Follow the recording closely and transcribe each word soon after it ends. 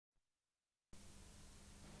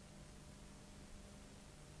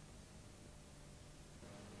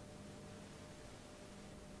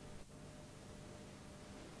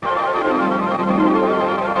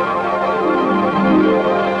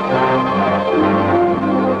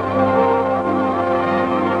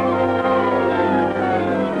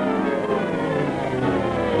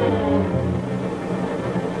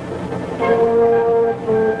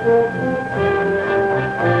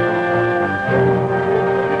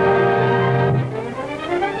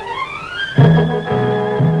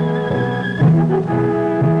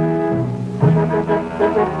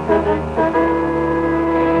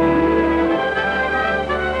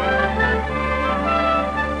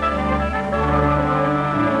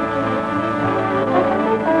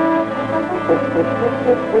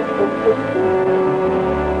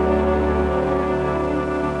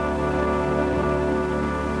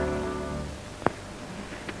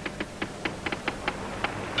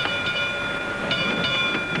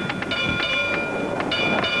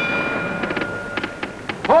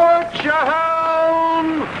Port your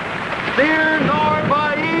helm! Steer north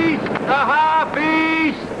by east, a half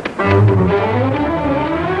east!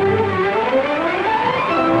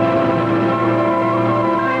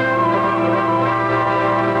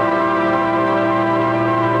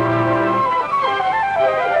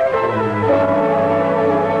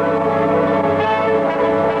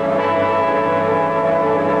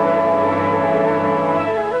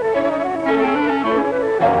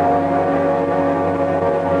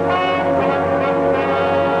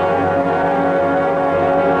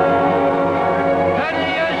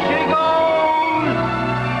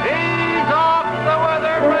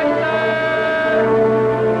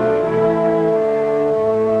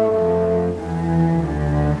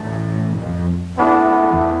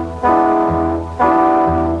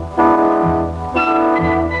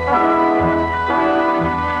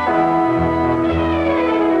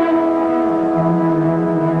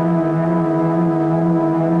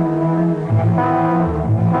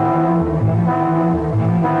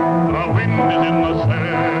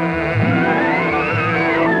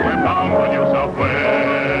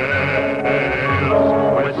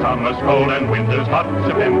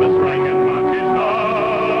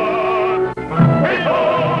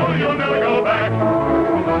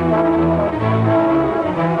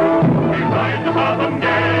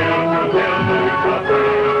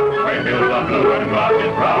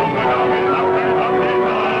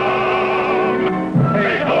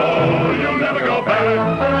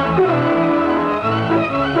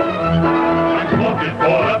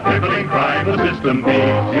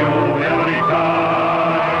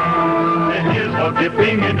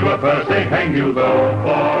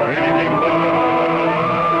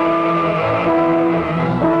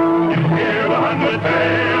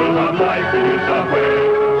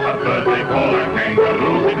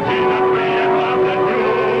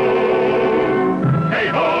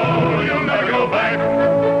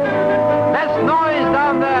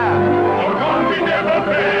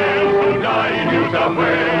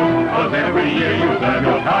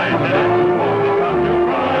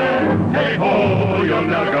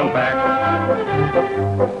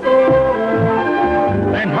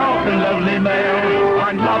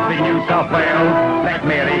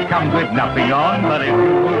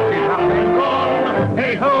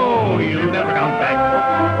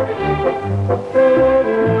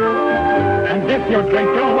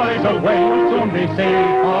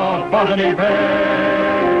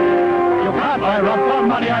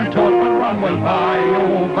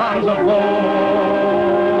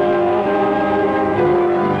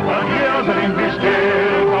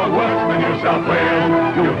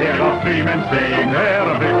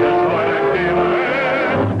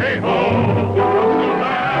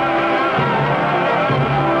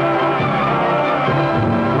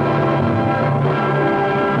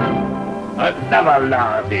 Another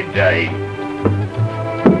lousy day.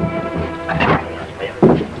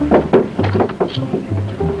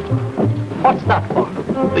 What's that for?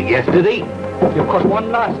 For yesterday? You caught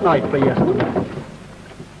one last night for yesterday.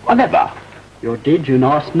 I never. You did, you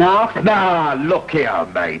know, Snark? Now, look here,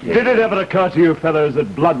 mate. Did it ever occur to you fellows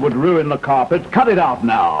that blood would ruin the carpet? Cut it out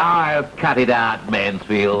now. I've cut it out,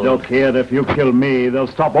 Mansfield. Look here, if you kill me, they'll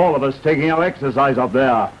stop all of us taking our exercise up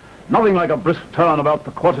there. Nothing like a brisk turn about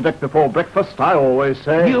the quarterdeck before breakfast, I always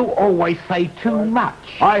say. You always say too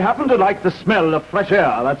much. I happen to like the smell of fresh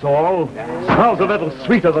air, that's all. Smells a little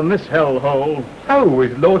sweeter than this hellhole. Oh,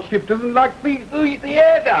 his lordship doesn't like the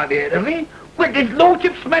air down here, does he? When his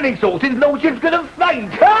lordship smelling salts, his lordship's gonna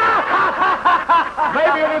faint. Maybe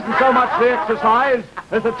it isn't so much the exercise.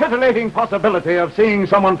 There's a titillating possibility of seeing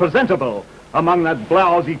someone presentable among that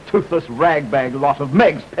blousy, toothless ragbag lot of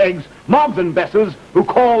Megs, Pegs, Mobs and Besses who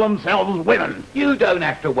call themselves women. You don't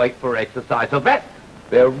have to wait for exercise of that.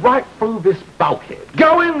 They're right through this bulkhead.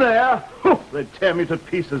 Go in there! They'd tear me to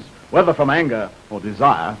pieces, whether from anger or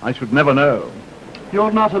desire, I should never know.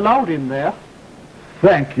 You're not allowed in there.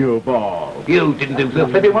 Thank you, Bob. You didn't do so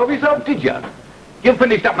very well yourself, did you? You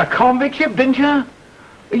finished up my convict ship, didn't you?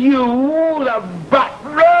 You, the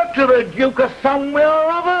butler to the Duke of somewhere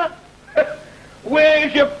or other?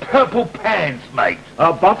 Where's your purple pants, mate?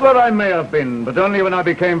 A butler I may have been, but only when I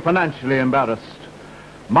became financially embarrassed.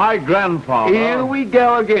 My grandfather... Here we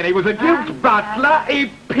go again. He was a Duke's butler, he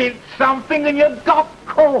pinched something and you got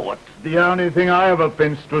caught. The only thing I ever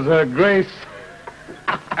pinched was her grace.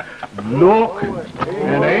 Look,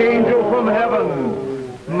 an angel from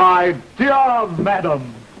heaven, my dear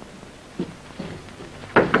madam.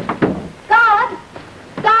 God,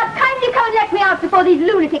 kindly come and let me out before these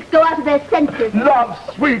lunatics go out of their senses. Love,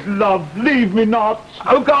 sweet love, leave me not.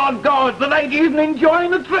 Oh, God, the lady isn't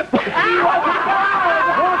enjoying the trip. What is it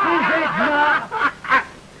now?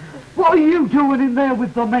 What are you doing in there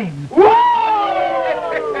with the men?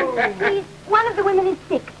 Please, one of the women is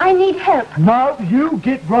sick. I need help. No, you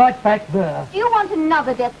get right back there. Do you want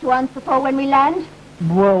another death to answer for when we land?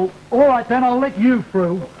 Well, all right then, I'll let you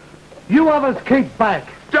through. You others keep back.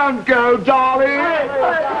 Don't go, darling.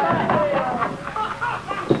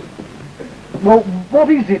 Well, what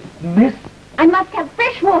is it, miss? I must have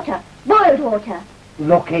fresh water, boiled water.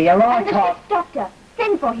 Look here, I And the can't... ship's doctor.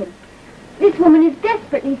 Send for him. This woman is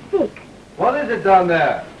desperately sick. What is it down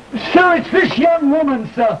there? Sir, it's this young woman,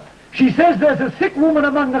 sir. She says there's a sick woman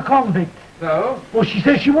among the convicts. So? Well, she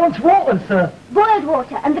says she wants water, sir. Boiled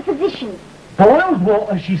water and the physician. Boiled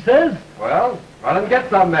water, she says. Well, run and get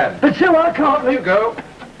some then. But, sir, I can't... You go.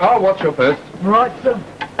 I'll watch your first. Right, sir.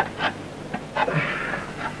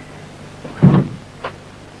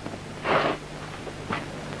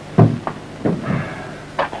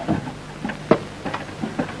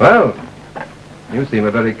 Well, you seem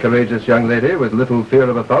a very courageous young lady with little fear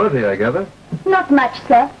of authority, I gather. Not much,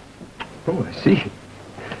 sir. Oh, I see.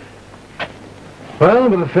 Well,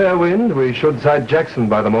 with a fair wind, we should sight Jackson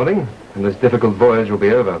by the morning, and this difficult voyage will be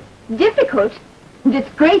over. Difficult.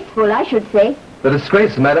 Disgraceful, I should say. The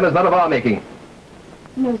disgrace, madam, is not of our making.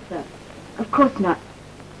 No, sir. Of course not.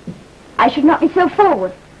 I should not be so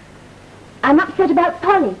forward. I'm upset about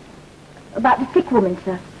Polly. About the sick woman,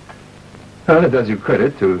 sir. Well, it does you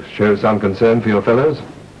credit to show some concern for your fellows.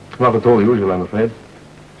 Not at all usual, I'm afraid.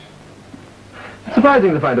 It's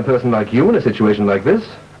surprising to find a person like you in a situation like this.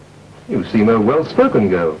 You seem a well-spoken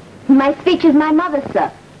girl. My speech is my mother's,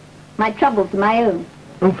 sir. My troubles are my own.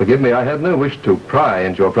 Oh, forgive me, I had no wish to pry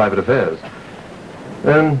into your private affairs.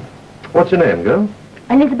 What's your name, girl?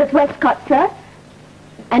 Elizabeth Westcott, sir.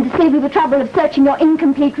 And to save you the trouble of searching your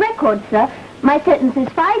incomplete record, sir, my sentence is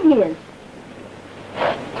 5 years.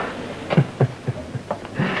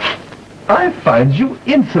 I find you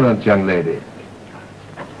insolent, young lady.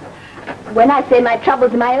 When I say my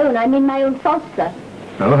troubles are my own, I mean my own faults, sir.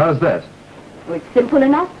 Oh, how's that? Well, it's simple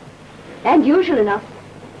enough. And usual enough.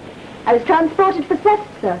 I was transported for theft,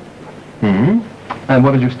 sir. And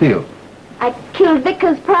what did you steal? I killed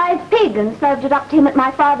Vicar's prize pig and served it up to him at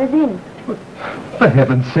my father's inn. For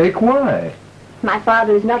heaven's sake, why? My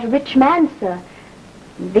father is not a rich man, sir.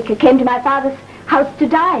 Vicar came to my father's house to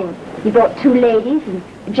dine. He brought 2 ladies and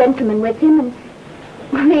a gentleman with him,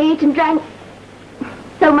 and we ate and drank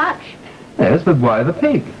so much. Yes, but why the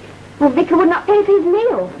pig? Well, Vicar would not pay for his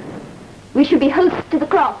meal. We should be hosts to the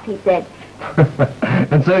cross, he said.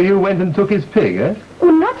 And so you went and took his pig, eh?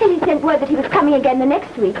 Well, not till he sent word that he was coming again the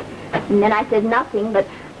next week. And then I said nothing, but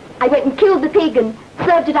I went and killed the pig and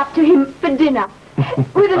served it up to him for dinner,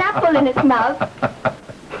 with an apple in its mouth.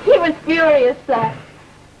 He was furious, sir.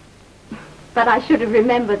 But I should have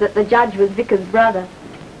remembered that the judge was Vicar's brother.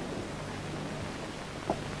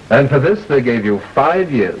 And for this, they gave you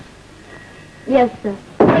 5 years. Yes, sir.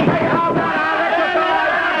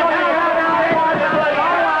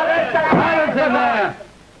 Silence in there!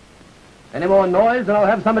 Any more noise and I'll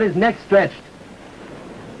have somebody's neck stretched.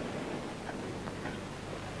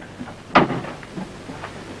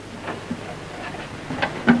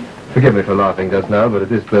 Forgive me for laughing just now, but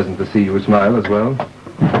it is pleasant to see you smile as well.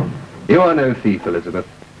 You are no thief, Elizabeth.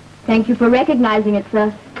 Thank you for recognizing it,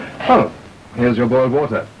 sir. Oh, here's your boiled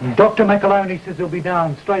water. Dr. McAloney says he'll be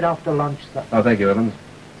down straight after lunch, sir. Oh, thank you, Evans.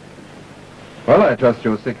 Well, I trust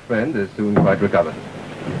your sick friend is soon quite recovered.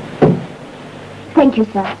 Thank you,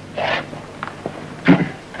 sir.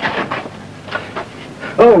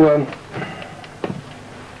 Oh,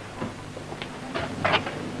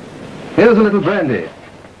 here's a little brandy.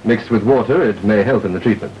 Mixed with water, it may help in the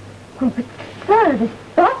treatment. Oh, but, sir, this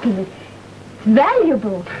bottle is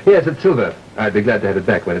valuable. Yes, it's silver. I'd be glad to have it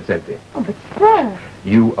back when it's empty. Oh, but, sir.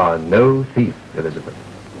 You are no thief, Elizabeth.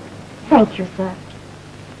 Thank you, sir.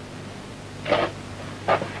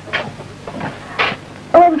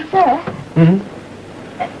 Oh, sir.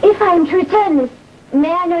 If I am to return this,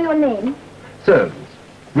 may I know your name? Soames.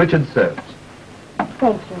 Richard Soames.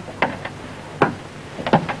 Thank you.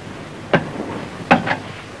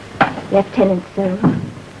 Lieutenant Soames.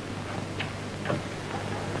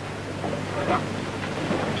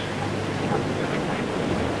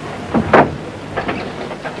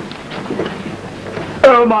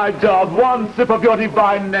 Oh, my my dove, one sip of your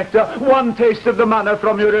divine nectar, one taste of the manna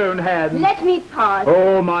from your own hand. Let me pass.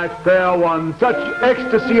 Oh, my fair one, such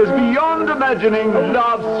ecstasy is beyond imagining.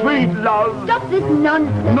 Love, sweet love. Stop this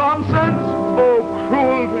nonsense. Nonsense? Oh,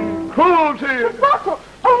 cruelty, cruelty. The bottle.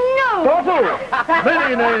 Oh, no. Bottle?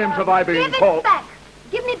 Many names have I been Give it called. back.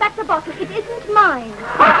 Give me back the bottle. It isn't mine.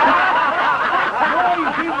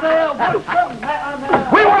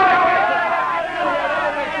 We want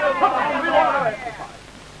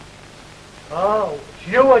Oh, it's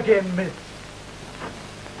you again, miss.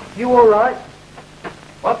 You all right?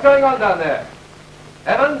 What's going on down there?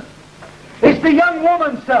 Evans? It's the young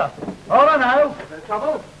woman, sir. All I know. Is there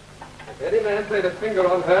trouble? If any man laid a finger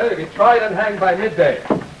on her, he'll be tried and hanged by midday.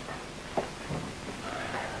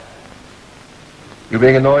 You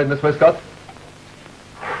being annoyed, Miss Westcott?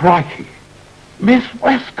 Crikey. Miss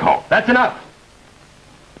Westcott. That's enough.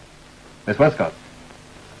 Miss Westcott.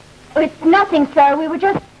 Oh, it's nothing, sir. We were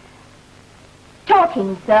just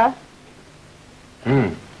talking, sir.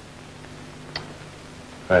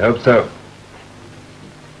 I hope so.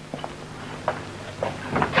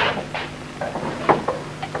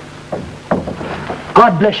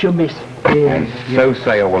 God bless you, miss. So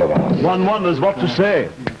say all of us. One wonders what to say.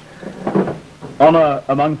 Honor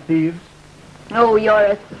among thieves? Oh, you're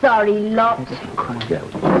a sorry lot.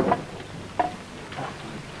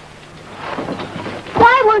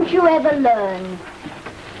 Why won't you ever learn?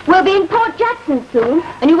 We'll be in Port Jackson soon,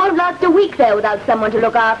 and you won't last a week there without someone to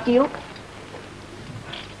look after you.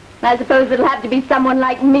 I suppose it'll have to be someone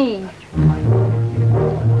like me.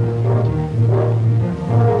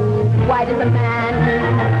 Why does a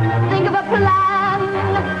man think of a plan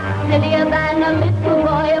sillier than a little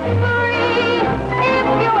boy of 3? If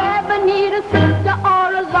you ever need a sister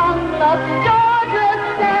or a long-lost daughter,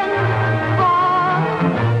 send for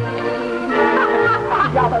me.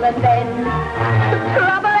 Trouble and then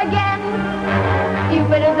trouble again,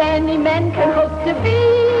 stupid as any man can hope to be.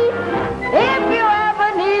 If you ever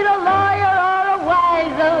need a lawyer or a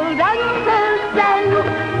wise old uncle, send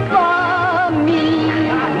for me.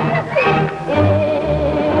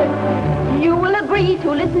 If you will agree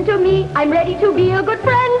to listen to me, I'm ready to be a good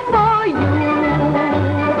friend for you.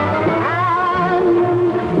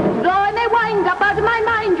 And though I may wind up out of my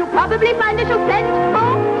mind, you'll probably find I shall send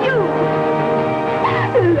for you.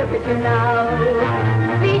 Look at you now,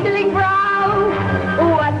 beetling brow.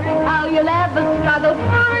 Wonder how you'll ever struggle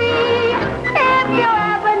free. If you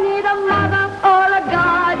ever need a mother or a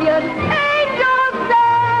guardian, angel,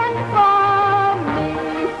 send for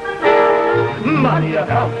me. Money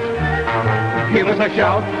about. Give us a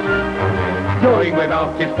shout. Doing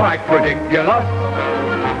without is quite ridiculous.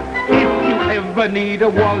 If you ever need a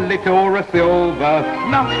wallet or a silver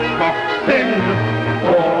snuff box, send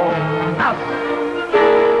for us.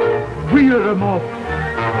 Wheel 'em off,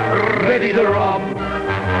 Ready to rob.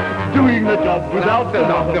 doing the job without the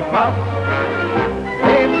Not the fuss.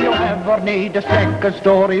 If you ever need a second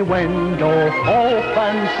story window,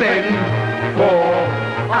 open Send for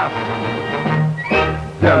us.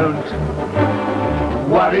 Don't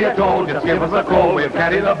worry at all, just give us a call. We'll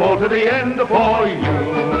carry the ball to the end for you.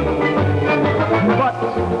 But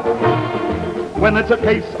when it's a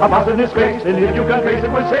case of us in his face, and if you can face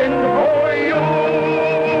it, we'll send For you.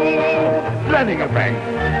 Planning a bank,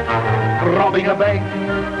 robbing a bank.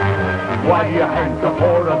 why you hanker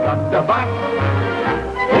for a thunderbutt.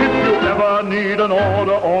 If you ever need an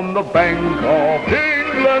order on the Bank of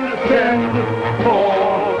England, send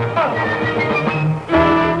for us.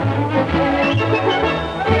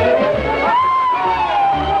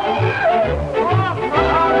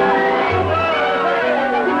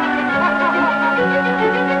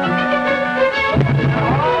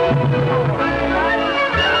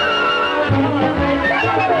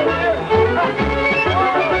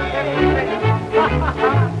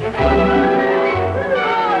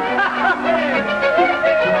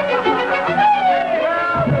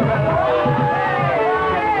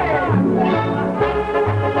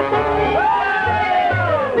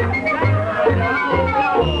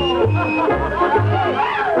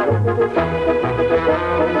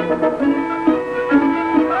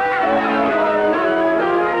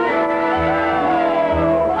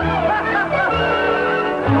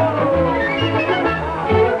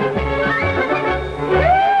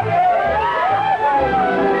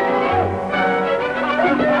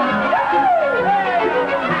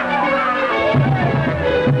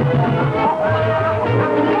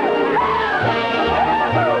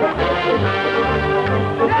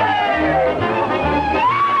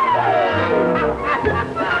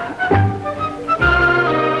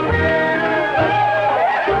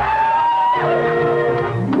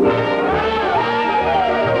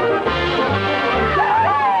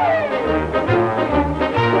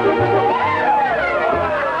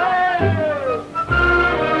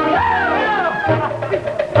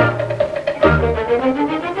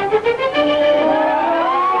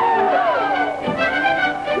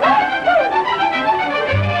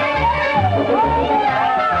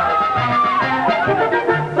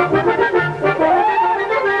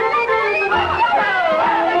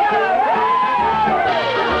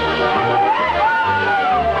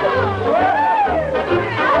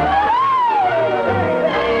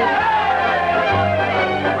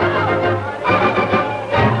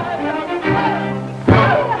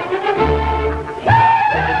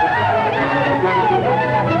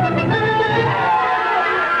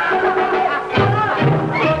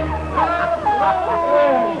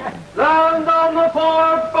 the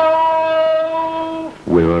port bow!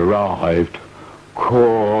 We've arrived.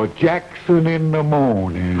 Call Jackson in the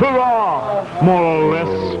morning. Hurrah! More or less.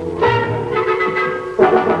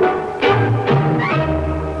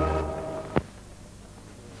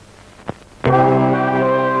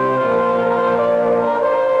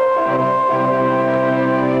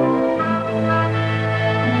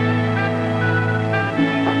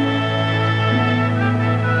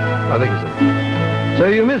 I think so. So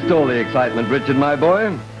you missed all the excitement, Richard, my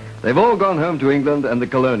boy. They've all gone home to England, and the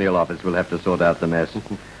Colonial Office will have to sort out the mess.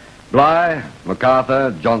 Bligh,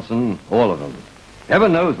 MacArthur, Johnson, all of them.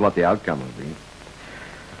 Heaven knows what the outcome will be.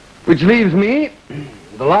 Which leaves me,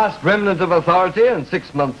 the last remnant of authority and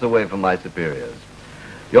 6 months away from my superiors.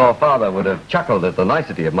 Your father would have chuckled at the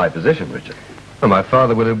nicety of my position, Richard. Well, my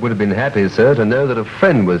father would have been happy, sir, to know that a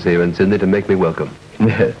friend was here in Sydney to make me welcome.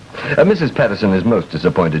 Yes. Mrs. Patterson is most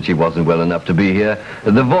disappointed she wasn't well enough to be here.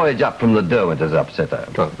 The voyage up from the Derwent has upset her.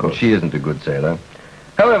 Oh, of course. She isn't a good sailor.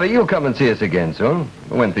 However, you'll come and see us again soon,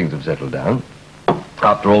 when things have settled down.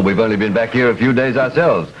 After all, we've only been back here a few days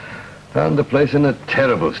ourselves. Found the place in a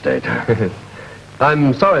terrible state.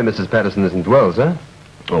 I'm sorry Mrs. Patterson isn't well, sir.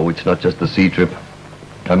 Oh, it's not just the sea trip.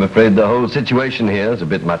 I'm afraid the whole situation here is a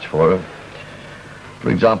bit much for her. For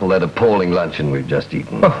example, that appalling luncheon we've just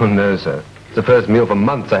eaten. Oh, no, sir. It's the first meal for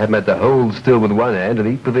months I haven't had to hold still with one hand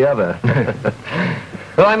and eat with the other.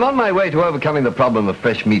 Well, I'm on my way to overcoming the problem of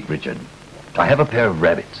fresh meat, Richard. I have a pair of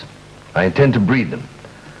rabbits. I intend to breed them.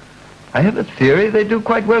 I have a theory they do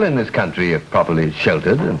quite well in this country if properly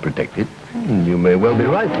sheltered and protected. You may well be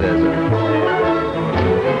right there, sir.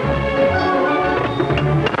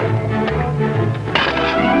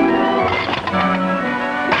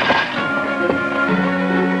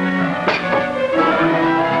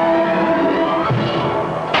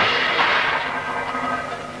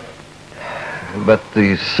 But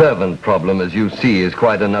the servant problem, as you see, is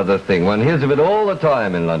quite another thing. One hears of it all the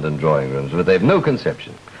time in London drawing rooms, but they've no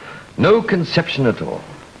conception. No conception at all.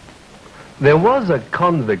 There was a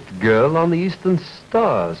convict girl on the Eastern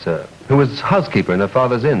Star, sir, who was housekeeper in her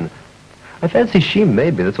father's inn. I fancy she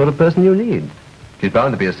may be the sort of person you need. She's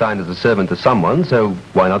bound to be assigned as a servant to someone, so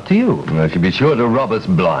why not to you? Well, she'd be sure to rob us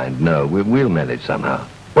blind. No, we'll manage somehow.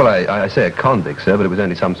 Well, I say a convict, sir, but it was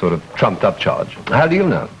only some sort of trumped-up charge. How do you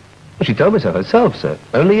know? Well, she told me so herself, sir,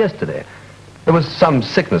 only yesterday. There was some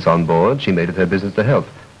sickness on board. She made it her business to help.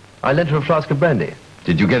 I lent her a flask of brandy.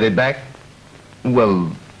 Did you get it back?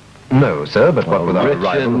 Well, no, sir, but what with our Richard,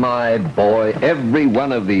 arrival... my boy, every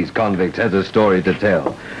one of these convicts has a story to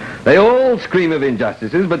tell. They all scream of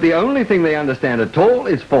injustices, but the only thing they understand at all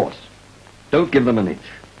is force. Don't give them an inch.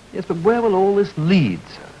 Yes, but where will all this lead,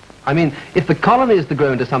 sir? I mean, if the colony is to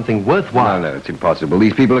grow into something worthwhile... No, it's impossible.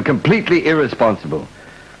 These people are completely irresponsible.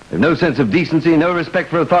 They've no sense of decency, no respect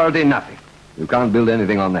for authority, nothing. You can't build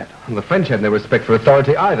anything on that. The French had no respect for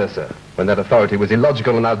authority either, sir. When that authority was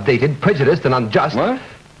illogical and outdated, prejudiced and unjust... What?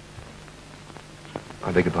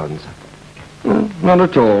 I beg your pardon, sir. Not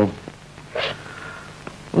at all.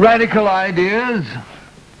 Radical ideas,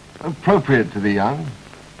 appropriate to the young.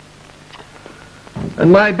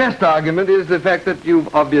 And my best argument is the fact that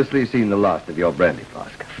you've obviously seen the last of your brandy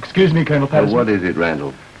flask. Excuse me, Colonel Patterson. What is it,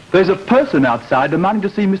 Randall? There's a person outside demanding to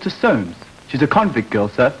see Mr. Soames. She's a convict girl,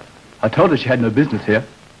 sir. I told her she had no business here.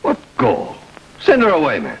 What gall? Send her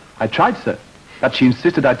away, man. I tried, sir. But she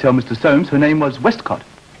insisted I tell Mr. Soames her name was Westcott.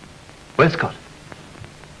 Westcott?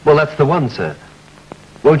 Well, that's the one, sir.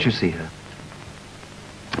 Won't you see her?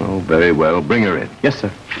 Oh, very well. Bring her in. Yes,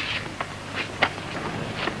 sir.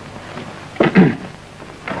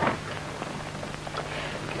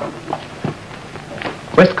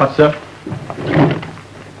 Westcott, sir.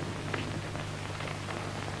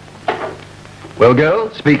 Well, girl,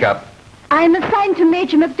 speak up. I'm assigned to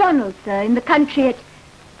Major MacDonald, sir, in the country at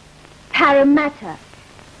Parramatta.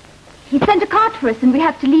 He sent a cart for us and we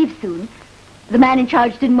have to leave soon. The man in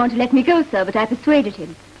charge didn't want to let me go, sir, but I persuaded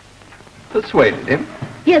him. Persuaded him?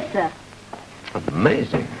 Yes, sir.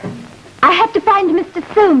 Amazing. I have to find Mr.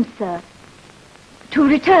 Soames, sir, to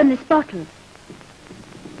return this bottle.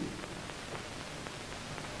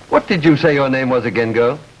 What did you say your name was again,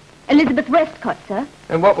 girl? Elizabeth Westcott, sir.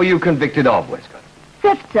 And what were you convicted of, Westcott?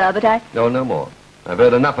 Theft, sir, but No more. I've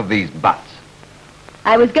heard enough of these buts.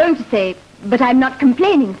 I was going to say, but I'm not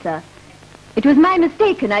complaining, sir. It was my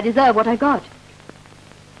mistake and I deserve what I got.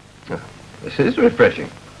 Oh, this is refreshing.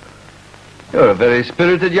 You're a very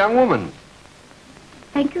spirited young woman.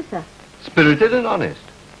 Thank you, sir. Spirited and honest.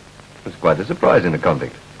 It's quite a surprise in a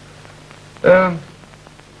convict. Do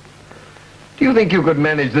you think you could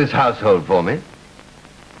manage this household for me?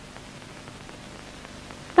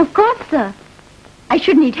 Of course, sir. I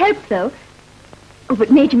should need help, though. Oh, but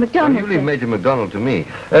Major McDonald... Well, you leave Major McDonald to me.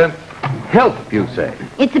 Help, you say?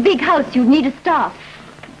 It's a big house. You'd need a staff.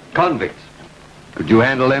 Convicts. Could you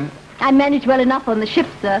handle them? I manage well enough on the ship,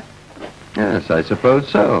 sir. Yes, I suppose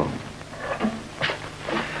so.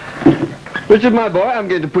 Richard, my boy, I'm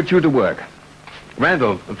going to put you to work.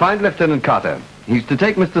 Randall, find Lieutenant Carter. He's to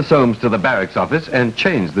take Mr. Soames to the barracks office and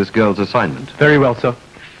change this girl's assignment. Very well, sir.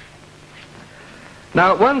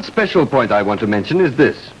 Now, one special point I want to mention is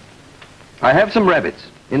this. I have some rabbits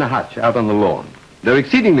in a hutch out on the lawn. They're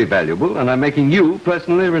exceedingly valuable, and I'm making you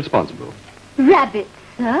personally responsible. Rabbits,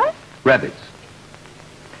 sir? Rabbits.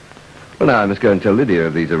 Well, now, I must go and tell Lydia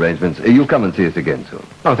of these arrangements. You'll come and see us again soon.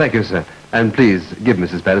 Oh, thank you, sir. And please, give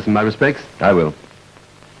Mrs. Patterson my respects. I will.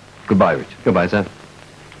 Goodbye, Richard. Goodbye, sir.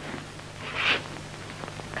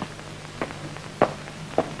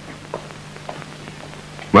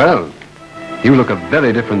 Well, you look a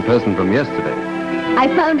very different person from yesterday. I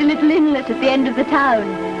found a little inlet at the end of the town.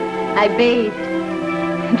 I bathed.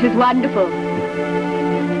 It was wonderful.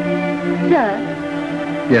 Sir?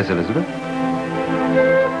 Yes, Elizabeth?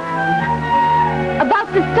 About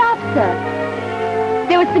the staff, sir.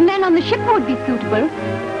 There were some men on the ship who would be suitable.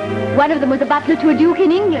 One of them was a butler to a duke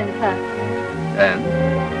in England, sir. And?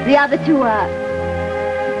 The other two are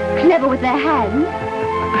clever with their hands.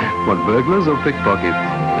 What, burglars or pickpockets?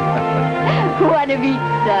 One of each,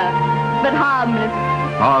 sir. But harmless.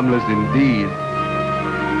 Harmless indeed.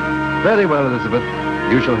 Very well, Elizabeth.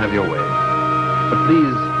 You shall have your way. But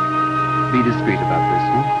please, be discreet about this,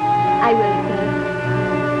 I will, sir.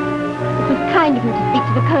 It was kind of you to speak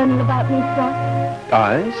to the Colonel about me, sir.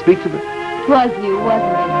 I speak to the... It was you,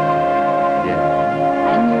 wasn't it? Yes.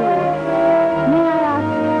 I knew it. May I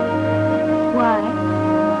ask why?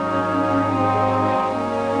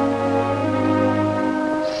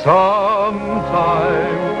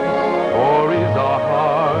 Sometimes stories are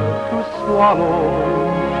hard to swallow,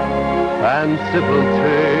 and simple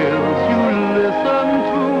tales you listen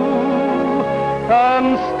to and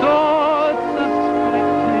start suspecting.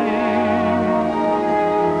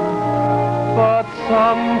 But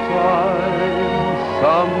sometimes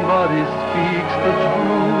somebody speaks the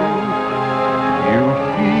truth. You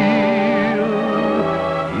feel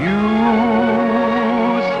you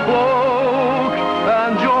spoke,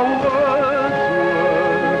 and your words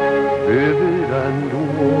were vivid and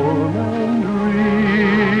warm and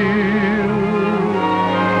real.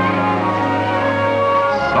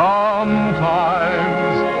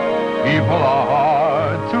 Sometimes people are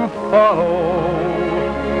hard to follow,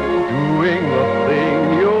 doing the thing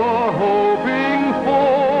you're hoping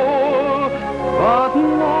for, but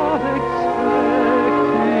not expecting.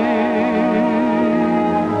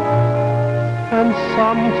 And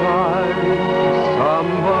sometimes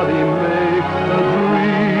somebody makes a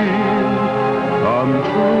dream come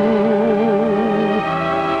true.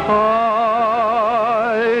 I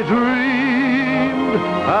dreamed,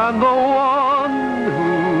 and the one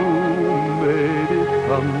who made it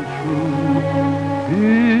come true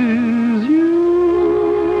is you.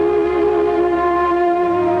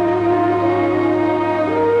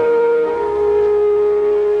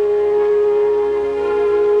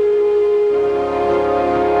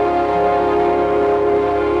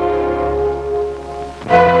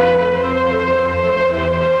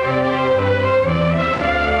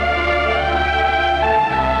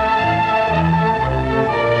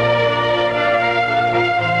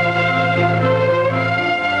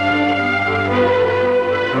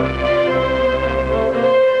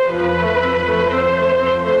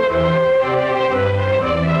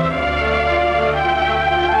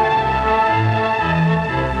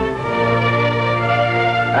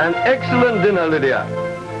 An excellent dinner, Lydia.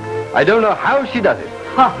 I don't know how she does it.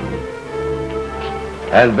 Ha!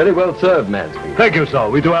 And very well served, Mansfield. Thank you, sir.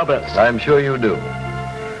 We do our best. I'm sure you do.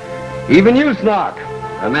 Even you, Snark,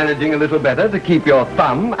 are managing a little better to keep your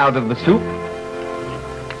thumb out of the soup.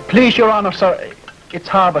 Please, Your Honor, sir, it's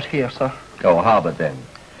Harbert here, sir. Oh, Harbert, then.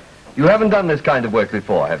 You haven't done this kind of work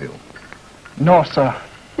before, have you? No, sir.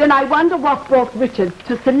 Then I wonder what brought Richard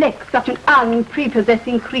to select such an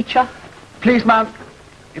unprepossessing creature. Please, ma'am,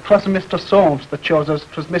 it wasn't Mr. Soames that chose us.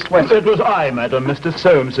 It was Miss Westcott. It was I, madam. Mr.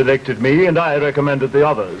 Soames selected me, and I recommended the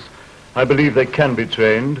others. I believe they can be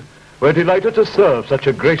trained. We're delighted to serve such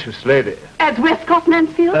a gracious lady. As Westcott,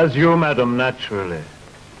 Mansfield? As you, madam, naturally.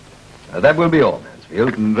 That will be all,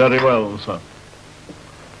 Mansfield. Very well, sir.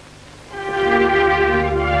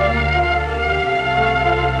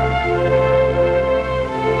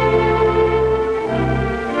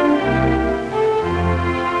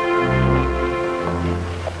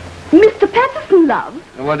 Mr. Patterson, love.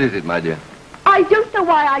 What is it, my dear? I don't know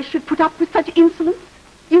why I should put up with such insolence.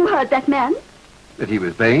 You heard that man. But he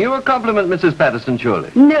was paying you a compliment, Mrs. Patterson,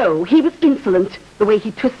 surely. No, he was insolent, the way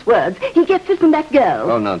he twists words. He gets it from that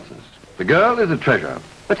girl. Oh, nonsense. The girl is a treasure.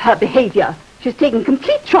 But her behavior, she's taken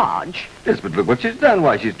complete charge. Yes, but look what she's done.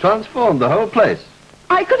 Why, she's transformed the whole place.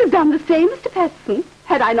 I could have done the same, Mr. Patterson,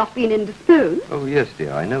 had I not been indisposed. Oh, yes,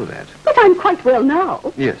 dear, I know that. But I'm quite well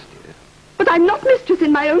now. Yes, dear. But I'm not mistress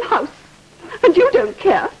in my own house. And you don't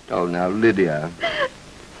care. Oh, now, Lydia.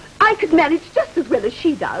 I could manage just as well as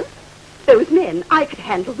she does. Those men, I could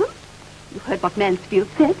handle them. You heard what Mansfield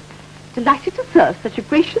said. Delighted to serve such a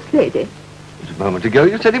gracious lady. Just a moment ago,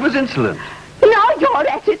 you said he was insolent. Now you're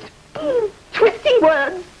at it. Twisting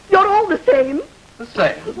words. You're all the same. The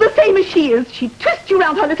same? The same as she is. She twists you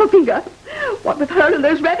round her little finger. What with her and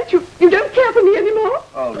those rabbits, you don't care for me anymore.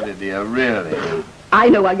 Oh, Lydia, really? I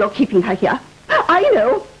know why you're keeping her here. I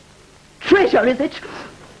know. Treasure, is it?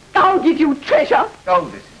 I'll give you treasure. Oh,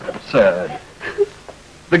 this is absurd.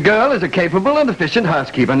 The girl is a capable and efficient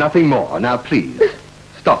housekeeper, nothing more. Now, please,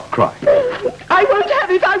 stop crying. I won't have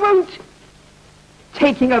it, I won't.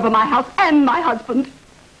 Taking over my house and my husband.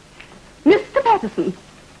 Mr. Patterson,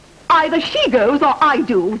 either she goes or I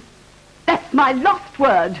do. That's my last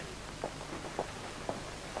word.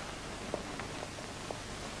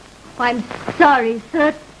 I'm sorry,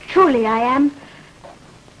 sir. Truly I am.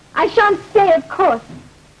 I shan't stay, of course.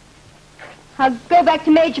 I'll go back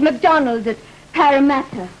to Major MacDonald at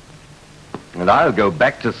Parramatta. And I'll go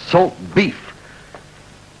back to salt beef.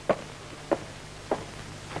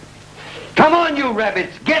 Come on, you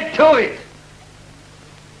rabbits, get to it!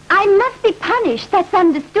 I must be punished, that's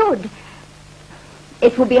understood.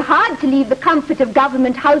 It will be hard to leave the comfort of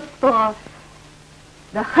Government House for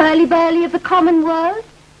the hurly-burly of the common world.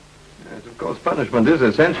 Yes, of course, punishment is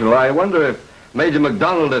essential. I wonder if Major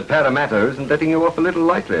MacDonald at Parramatta isn't letting you off a little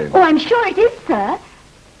lightly. Oh, I'm sure it is, sir.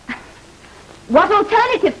 What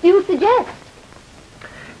alternatives do you suggest?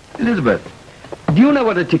 Elizabeth, do you know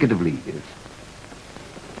what a ticket of leave is?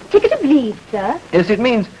 Ticket of leave, sir? Yes, it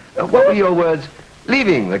means, what were your words?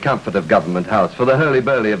 Leaving the comfort of Government House for the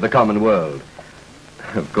hurly-burly of the common world.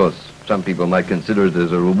 Of course, some people might consider it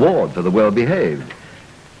as a reward for the well-behaved.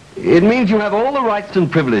 It means you have all the rights and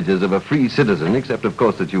privileges of a free citizen, except, of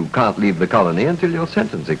course, that you can't leave the colony until your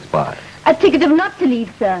sentence expires. A ticket of not to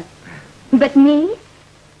leave, sir. But me?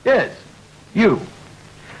 Yes, you.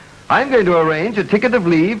 I'm going to arrange a ticket of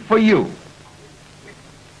leave for you.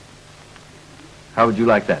 How would you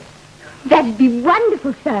like that? That'd be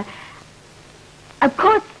wonderful, sir. Of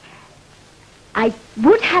course, I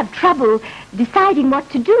would have trouble deciding what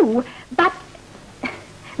to do, but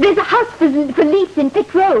there's a house for lease in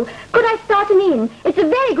Pitt Row. Could I start an inn? It's a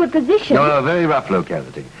very good position. No, a very rough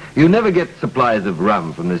locality. You never get supplies of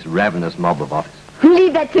rum from this ravenous mob of office.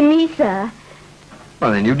 Leave that to me, sir.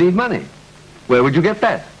 Well, then you'd need money. Where would you get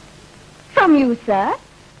that? From you, sir.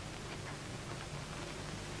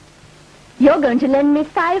 You're going to lend me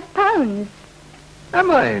 £5. Am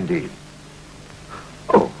I indeed?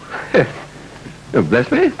 Oh, oh, bless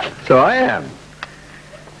me. So I am.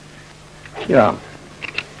 Yeah.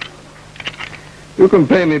 You can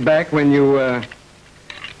pay me back when you,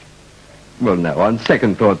 well, no, on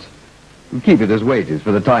second thoughts, keep it as wages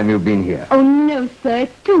for the time you've been here. Oh, no, sir,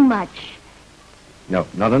 it's too much. No,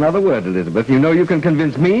 not another word, Elizabeth. You know you can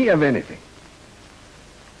convince me of anything.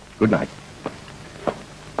 Good night.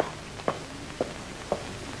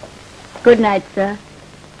 Good night, sir.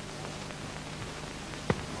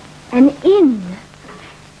 An inn.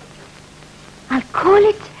 I'll call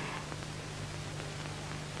it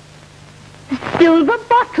the Silver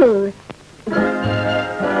Bottle.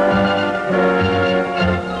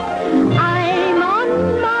 I'm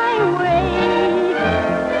on my way.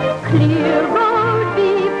 Clear road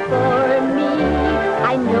before me.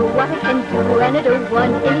 I know what I can do and I don't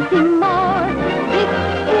want anything more. This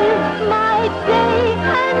is my day,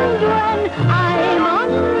 and when I'm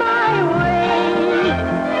on my way,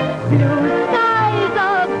 blue skies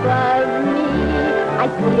above me, I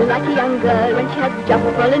feel like a young girl when she has just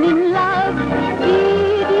fallen in love,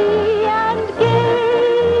 giddy and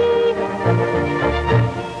gay.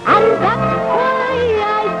 And that's why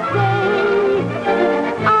I say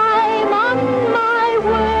I'm on my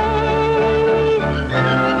way.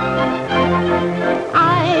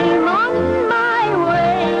 I'm on my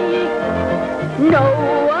way. No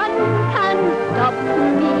one can stop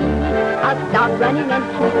me. I'll start running and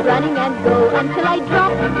keep running and go until I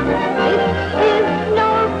drop. This is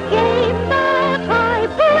no game that I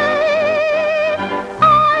play.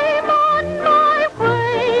 I'm on my way.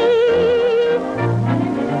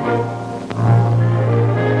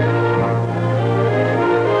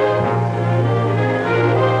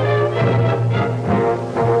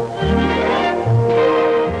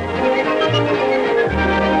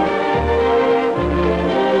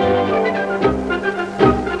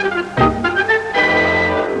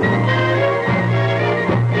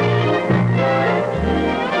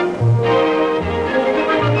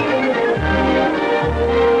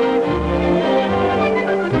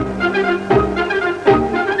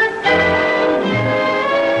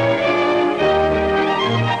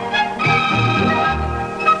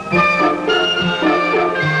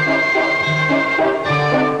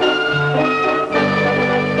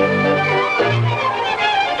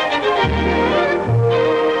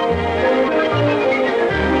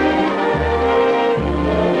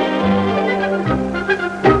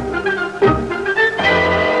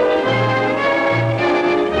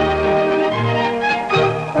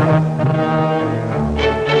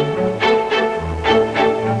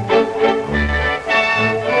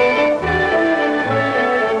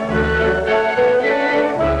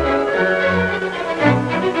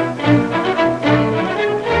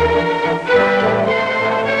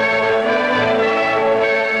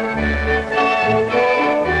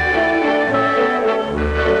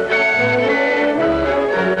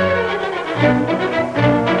 I'm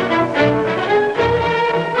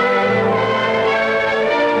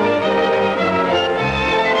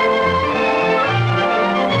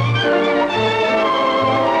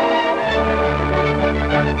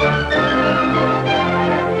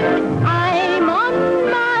on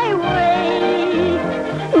my way.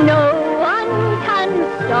 No one can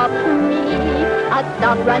stop me. I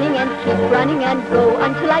stop running and keep running and go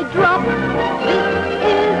until I drop. This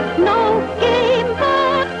is no game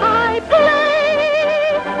that I play.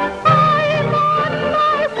 I'm on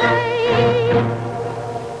my way.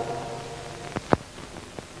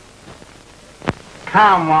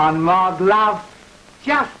 Come on, Maud, love.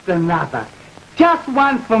 Just another. Just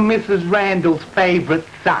one for Mrs. Randall's favourite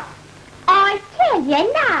son. I tell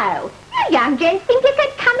you now, you young gents think you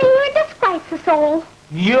could come here and disgrace us all.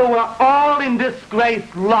 You were all in disgrace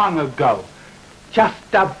long ago.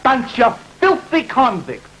 Just a bunch of filthy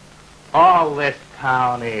convicts. All this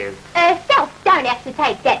town is. Self don't have to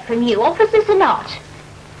take that from you, officers or not.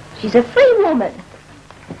 She's a free woman.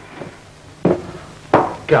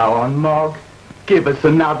 Go on, Mog. Give us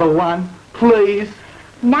another one, please.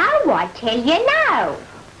 No, I tell you no.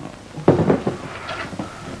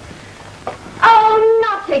 Oh,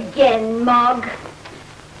 not again, Mog.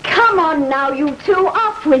 Come on now, you two,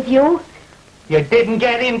 off with you. You didn't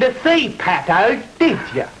get in to see Pato, did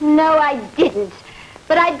you? No, I didn't.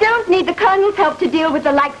 But I don't need the Colonel's help to deal with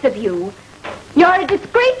the likes of you. You're a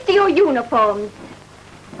disgrace to your uniforms.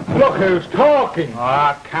 Look who's talking.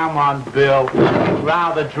 Ah, come on, Bill.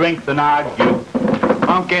 Rather drink than argue.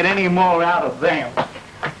 Won't get any more out of them.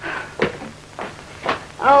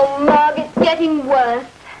 Oh, Mog, it's getting worse.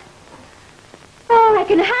 Oh, I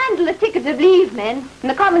can handle a ticket of leave, men. And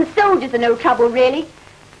the common soldiers are no trouble, really.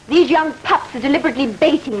 These young pups are deliberately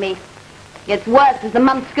baiting me. Gets worse as the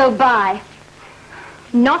months go by.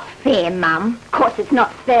 Not fair, Mum. Of course it's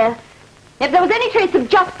not fair. If there was any trace of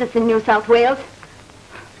justice in New South Wales,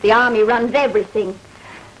 the Army runs everything.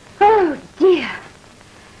 Oh, dear.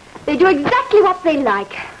 They do exactly what they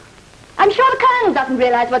like. I'm sure the Colonel doesn't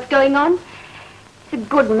realize what's going on. He's a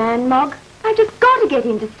good man, Mog. I just got to get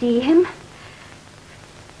in to see him.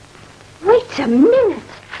 Wait a minute.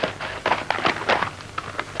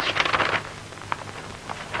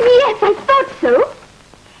 Yes, I thought so.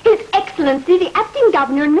 His Excellency, the Acting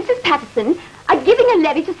Governor, and Mrs. Patterson are giving a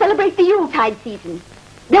levee to celebrate the Yuletide season.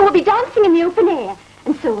 There will be dancing in the open air,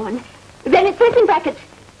 and so on. Then it says in brackets,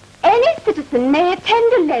 any citizen may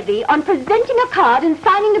attend a levee on presenting a card and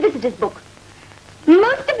signing the visitor's book.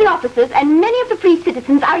 Most of the officers and many of the free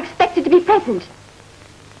citizens are expected to be present.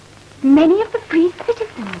 Many of the free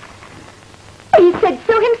citizens. He said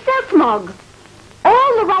so himself, Mog.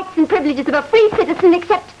 All the rights and privileges of a free citizen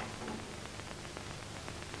except...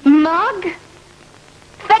 Mog,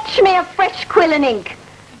 fetch me a fresh quill and ink.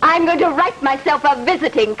 I'm going to write myself a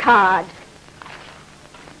visiting card.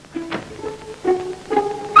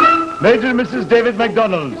 Major and Mrs. David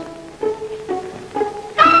MacDonald.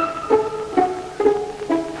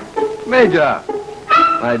 Major!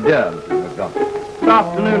 My dear Mrs. MacDonald. Good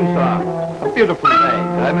afternoon, sir. A beautiful day.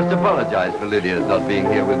 I must apologize for Lydia's not being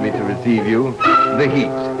here with me to receive you. The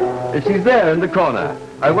heat. She's there in the corner.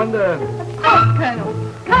 I wonder... Oh, Colonel.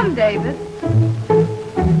 Come, David.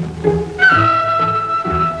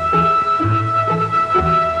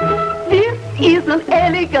 This is an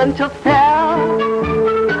elegant affair.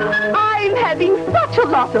 I'm having such a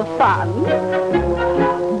lot of fun.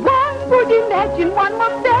 One would imagine one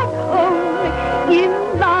was back home in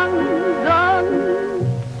London.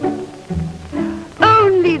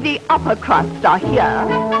 Only the upper crust are here.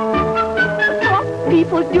 The top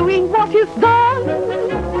people doing what is done.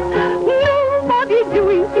 Nobody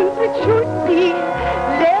doing things which should be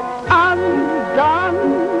left undone.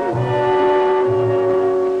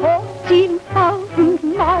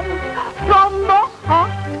 14,000 miles from the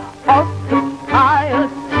heart of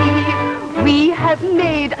society, we have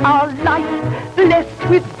made our life blessed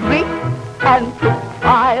with grace and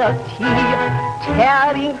propriety,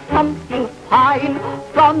 tearing something fine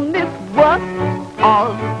from this work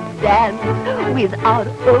of dance with our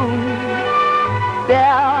own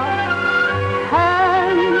bare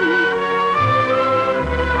hands.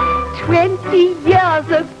 20 years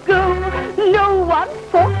ago, no one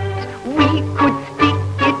thought we could stick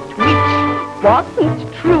it, which wasn't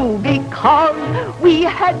true because we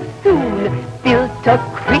had soon built a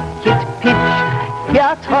cricket pitch,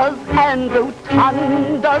 theaters and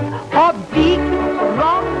rotundas for big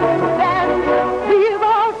rock bands with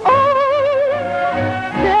our own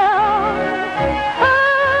hands.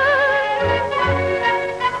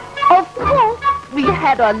 Of course, we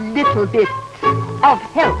had a little bit of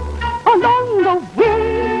help along the way,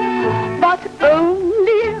 but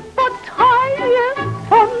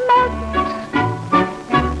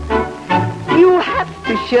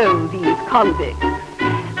convicts,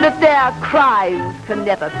 that their crimes can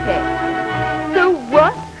never pay. So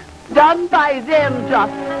work done by them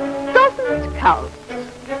just doesn't count.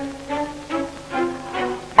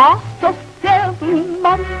 After 7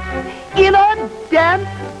 months in a damp,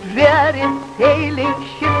 dreary sailing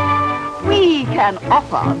ship, we can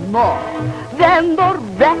offer more than the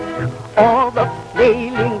wreck or the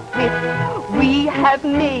flailing whip. We have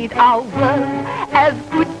made our world as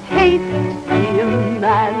good taste in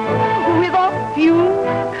man, with a few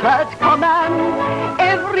curt commands.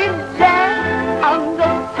 Every lad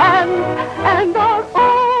understands, and our own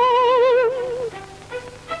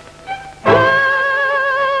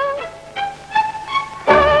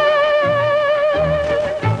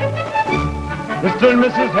Mr. and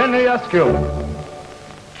Mrs. Henry Askew.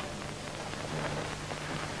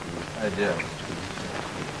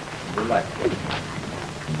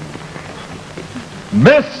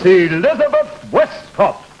 Miss Elizabeth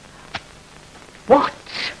Westcott. What?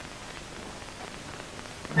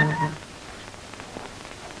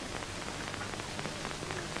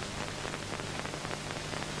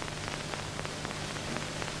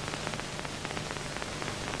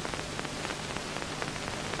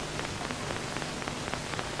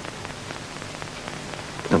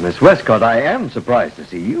 Now, Miss Westcott, I am surprised to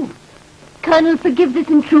see you. Colonel, forgive this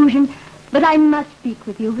intrusion, but I must speak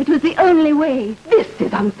with you. It was the only way. This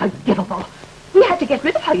is unforgivable. We had to get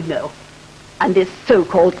rid of her, you know. And this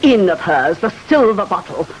so-called inn of hers, the Silver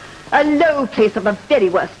Bottle, a low place of the very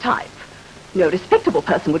worst type. No respectable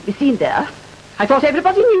person would be seen there. I thought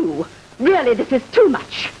everybody knew. Really, this is too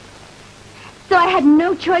much. So I had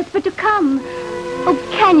no choice but to come. Oh,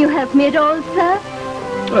 can you help me at all, sir?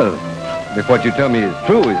 Well, if what you tell me is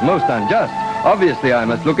true, is most unjust, obviously I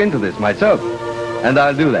must look into this myself. And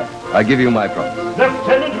I'll do that. I give you my promise.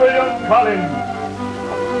 Lieutenant William Collins.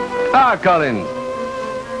 Ah, Collins.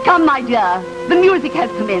 Come, my dear. The music has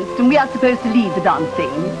commenced, and we are supposed to lead the dancing.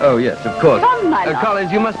 Oh, yes, of course. Come, my love.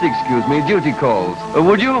 Collins, you must excuse me. Duty calls.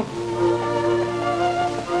 Would you?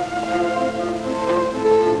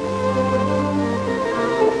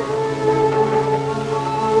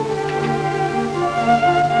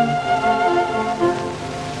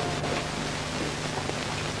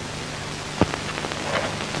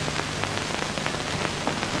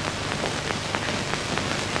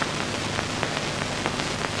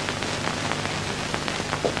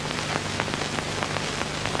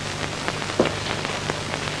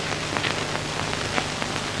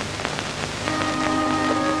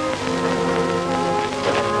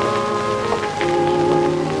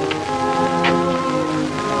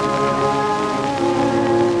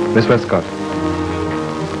 Miss Westcott.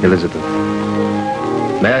 Elizabeth.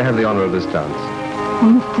 May I have the honor of this dance?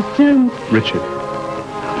 Oh, Mr. Soames. Richard.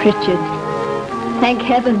 Richard. Thank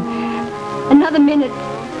heaven. Another minute.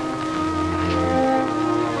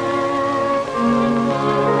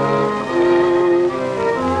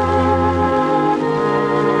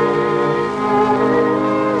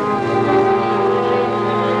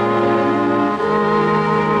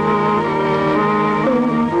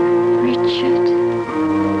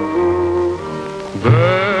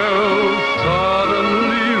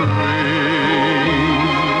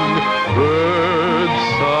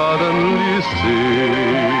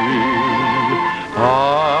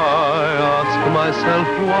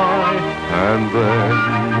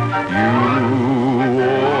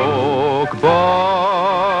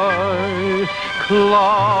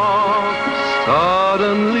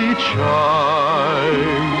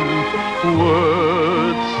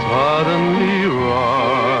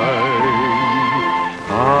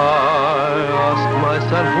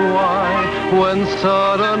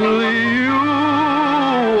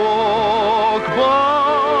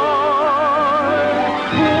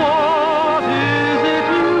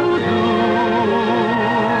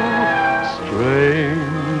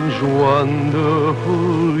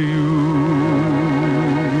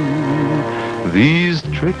 These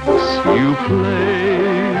tricks you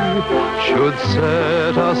play should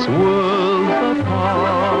set us worlds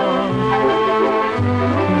apart.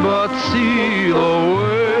 But see the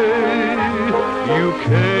way you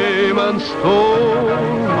came and stole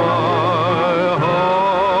my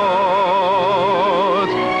heart.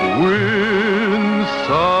 Wind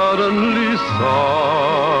suddenly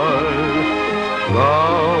sigh,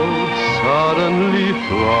 clouds suddenly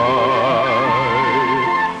fly.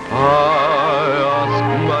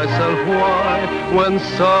 Why, when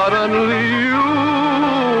suddenly you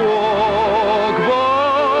walk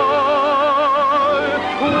by,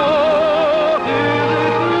 what is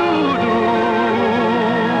it you do?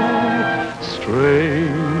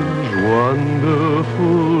 Strange,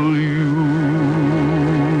 wonderful you.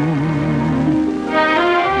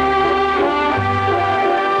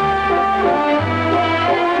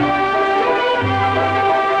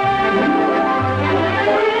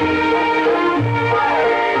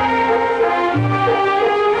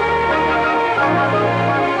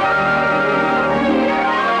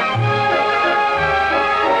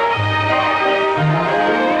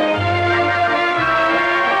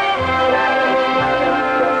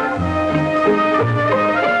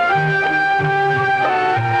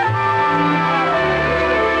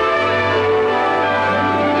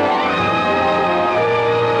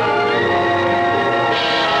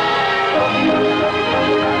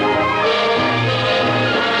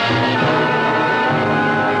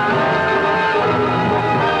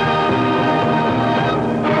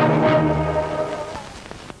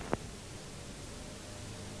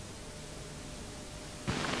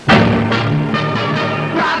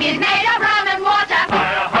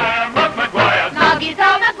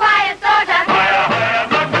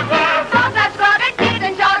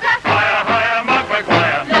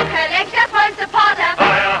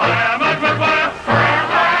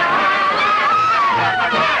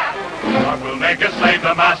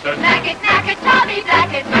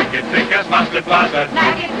 faster.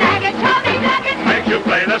 Black it, Tommy, black it. Makes you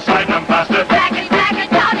play the sidearm faster. Black it,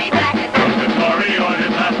 Tommy, black it. Goes to Tory or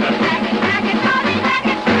disaster. Black it, Tommy, black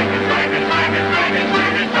it. Black it,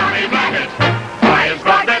 Tommy, black it. Lions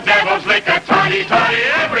brought the devil's liquor, toddy, toddy,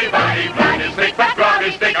 everybody. Blind is thick, but broad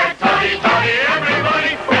is thicker, toddy, toddy,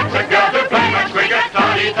 everybody. It's a girl to play much quicker,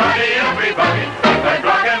 toddy, toddy, everybody. Play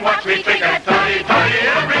rock and watch me trigger, toddy, toddy,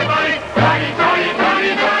 everybody. Toddy, toddy, toddy,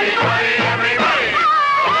 toddy, toddy, everybody.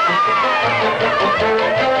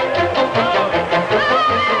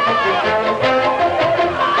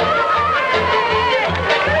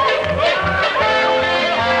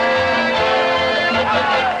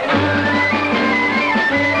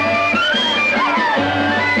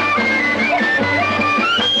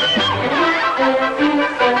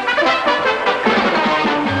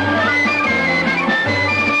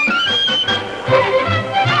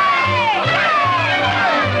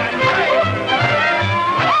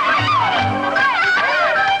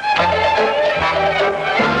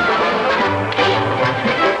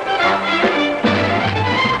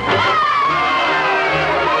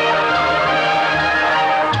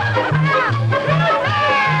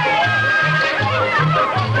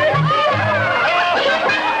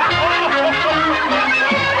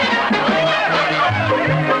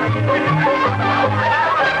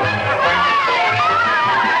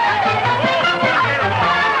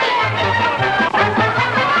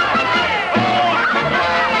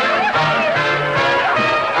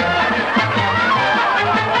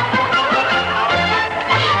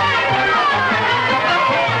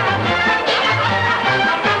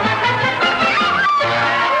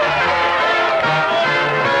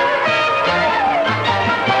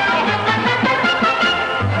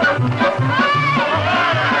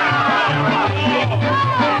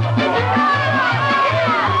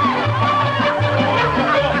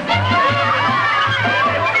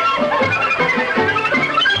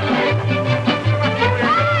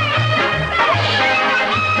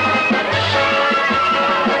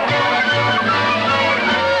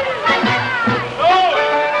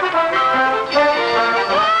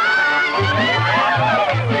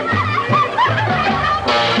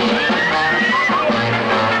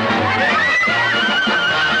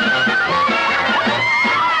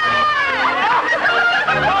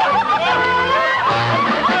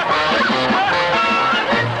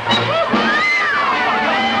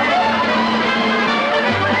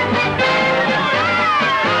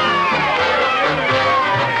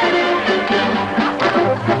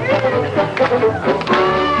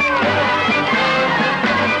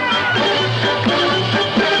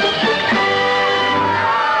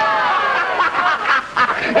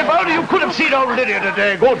 If only you could have seen old Lydia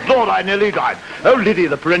today. Good Lord, I nearly died. Old Lydia,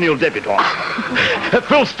 the perennial debutante.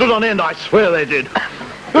 Phil stood on end, I swear they did.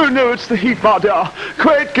 Oh, no, it's the heat, my dear.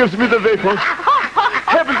 Quite gives me the vapors.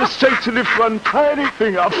 Having the strength to lift one tiny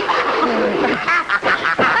finger. Come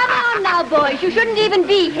on now, boys. You shouldn't even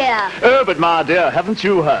be here. Oh, but my dear, haven't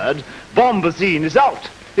you heard? Bombazine is out.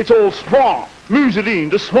 It's all swan. Museline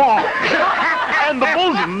de swan. And the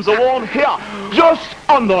bosoms are worn here, just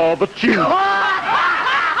under the chin.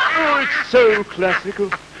 Oh, it's so classical.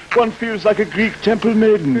 One feels like a Greek temple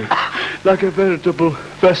maiden. Like a veritable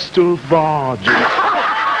Vestal Virgin.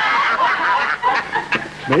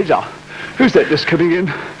 Major, who's that just coming in?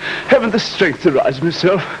 Haven't the strength to rise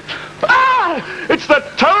myself. Ah! It's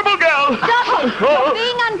that terrible girl! Stop it! You're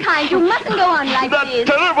being unkind. You mustn't go on like that this.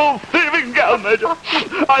 That terrible thieving girl, Major.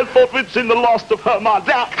 I thought we'd seen the last of her, my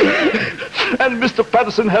dear. And Mr.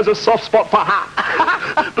 Patterson has a soft spot for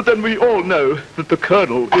her. But then we all know that the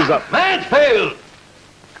Colonel is a... Mansfield!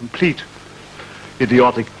 Complete,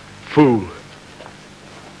 idiotic fool.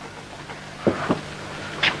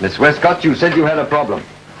 Miss Westcott, you said you had a problem.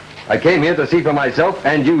 I came here to see for myself,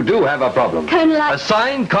 and you do have a problem. Colonel,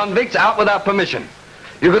 Assigned convicts out without permission.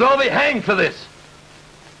 You could all be hanged for this.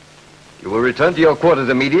 You will return to your quarters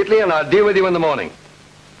immediately, and I'll deal with you in the morning.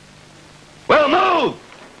 Well, move!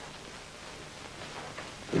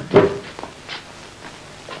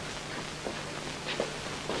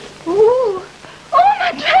 Ooh. Oh,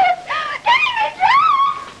 my dress! David!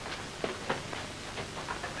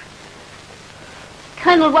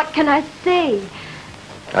 Colonel, what can I say?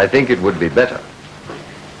 I think it would be better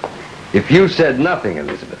if you said nothing,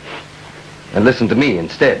 Elizabeth, and listened to me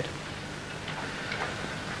instead.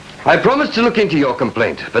 I promised to look into your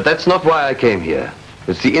complaint, but that's not why I came here.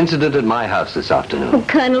 It's the incident at my house this afternoon. Oh,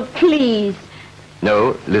 Colonel, please.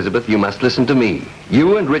 No, Elizabeth, you must listen to me.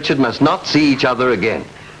 You and Richard must not see each other again.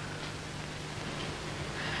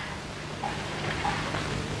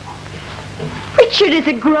 Richard is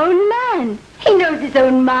a grown man. He knows his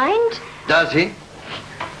own mind. Does he?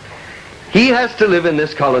 He has to live in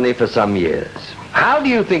this colony for some years. How do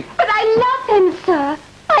you think... But I love him, sir.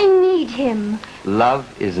 I need him.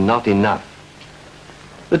 Love is not enough.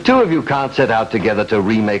 The two of you can't set out together to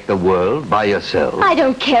remake the world by yourselves. I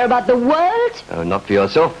don't care about the world. Oh, not for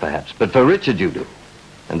yourself, perhaps, but for Richard you do.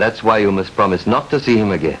 And that's why you must promise not to see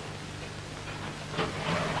him again.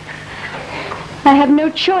 I have no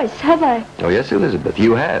choice, have I? Oh, yes, Elizabeth,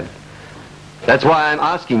 you have. That's why I'm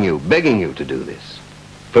asking you, begging you to do this.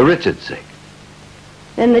 For Richard's sake.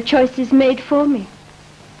 Then the choice is made for me.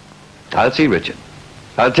 I'll see Richard.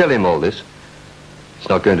 I'll tell him all this. It's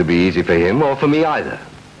not going to be easy for him or for me either.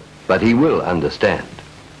 But he will understand.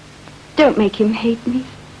 Don't make him hate me.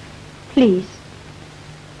 Please.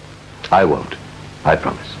 I won't. I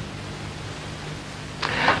promise.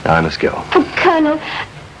 Now I must go. Oh, Colonel,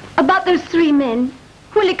 about those 3 men.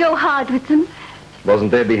 Will it go hard with them?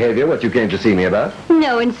 Wasn't their behavior what you came to see me about?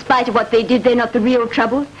 No, in spite of what they did, they're not the real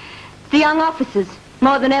trouble. It's the young officers,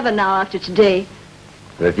 more than ever now after today.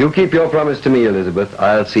 If you keep your promise to me, Elizabeth,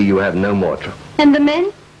 I'll see you have no more trouble. And the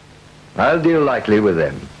men? I'll deal lightly with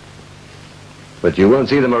them. But you won't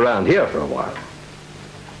see them around here for a while.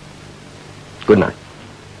 Good night.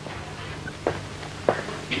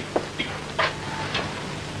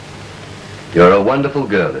 You're a wonderful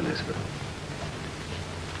girl, Elizabeth.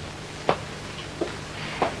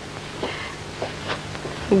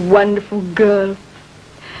 Wonderful girl.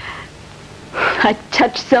 I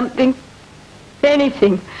touch something,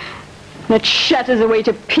 anything, and it shatters away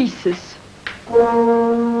to pieces.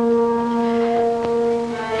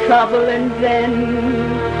 Trouble and then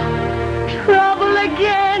trouble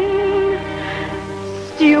again.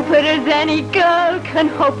 Stupid as any girl can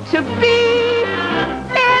hope to be.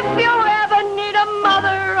 If you ever need a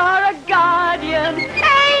mother or a guardian,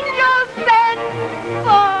 angel sent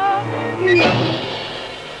for me.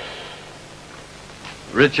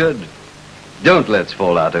 Richard, don't let's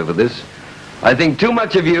fall out over this. I think too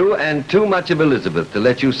much of you and too much of Elizabeth to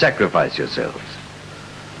let you sacrifice yourselves.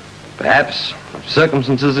 Perhaps if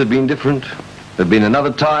circumstances had been different, there'd been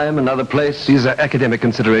another time, another place. These are academic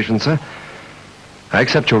considerations, sir. I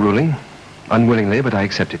accept your ruling. Unwillingly, but I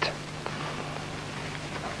accept it.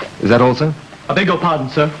 Is that all, sir? I beg your pardon,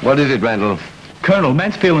 sir. What is it, Randall? Colonel,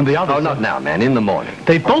 Mansfield and the others. Oh, not now, man. In the morning.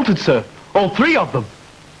 They bolted, sir. All 3 of them.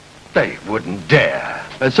 They wouldn't dare.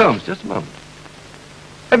 Soames, just a moment.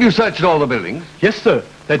 Have you searched all the buildings? Yes, sir.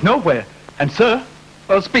 They're nowhere. And, sir...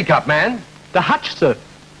 Well, speak up, man. The hutch, sir.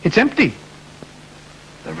 It's empty.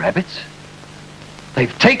 The rabbits?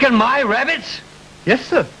 They've taken my rabbits? Yes,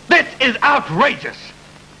 sir. This is outrageous.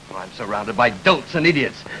 I'm surrounded by dolts and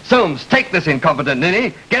idiots. Soames, take this incompetent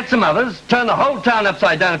ninny, get some others, turn the whole town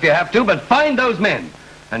upside down if you have to, but find those men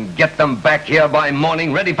and get them back here by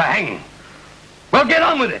morning ready for hanging. Well, get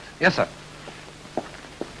on with it. Yes, sir.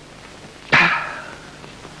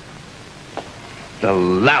 The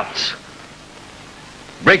louts.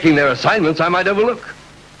 Breaking their assignments I might overlook.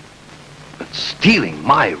 But stealing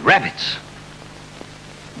my rabbits.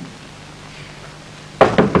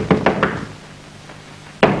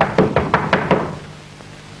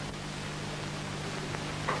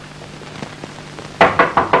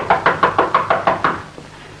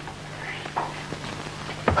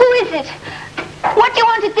 Who is it? What do you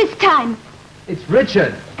want at this time? It's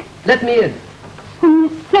Richard. Let me in.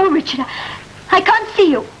 No, Richard. I can't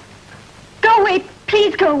see you. Go away.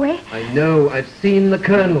 Please go away. I know. I've seen the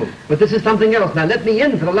Colonel. But this is something else. Now let me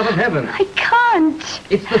in, for the love of heaven. I can't.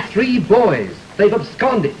 It's the 3 boys. They've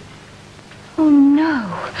absconded. Oh, no.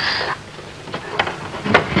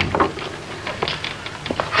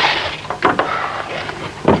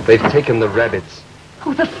 They've taken the rabbits.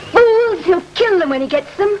 Oh, the fools! He'll kill them when he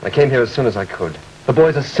gets them. I came here as soon as I could. The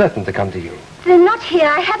boys are certain to come to you. They're not here.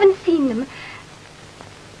 I haven't seen them.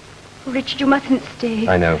 Oh, Richard, you mustn't stay.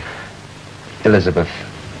 I know. Elizabeth,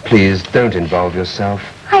 please don't involve yourself.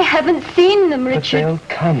 I haven't seen them, Richard. But they'll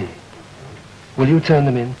come. Will you turn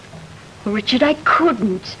them in? Oh, Richard, I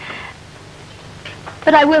couldn't.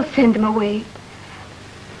 But I will send them away.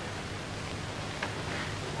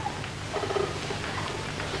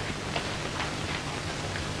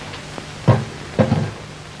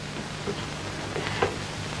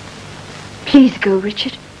 Please go,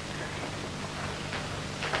 Richard.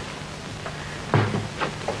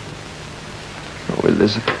 Oh,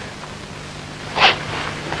 Elizabeth.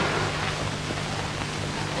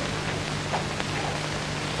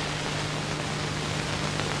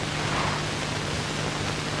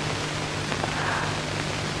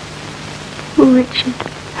 Oh, Richard.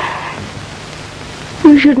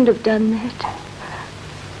 You shouldn't have done that.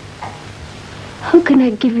 How can I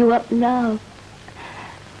give you up now?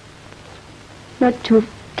 Not to have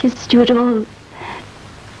kissed you at all.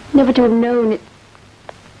 Never to have known it.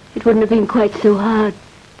 It wouldn't have been quite so hard.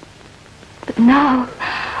 But now...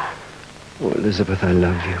 Oh, Elizabeth, I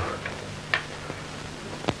love you.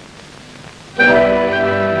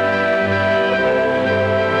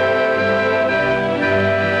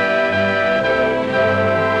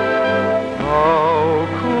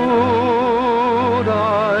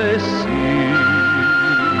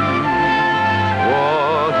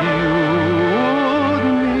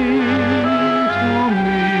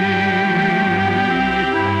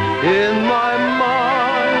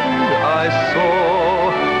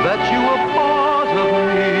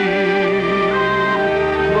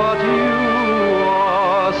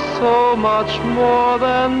 Much more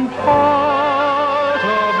than part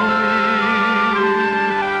of me.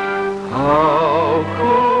 How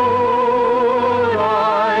could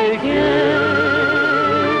I give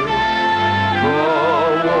the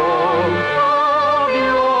warmth of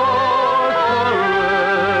your caress?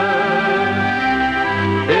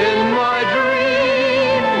 In my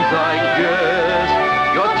dreams, I guess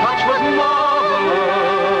your touch was marvelous.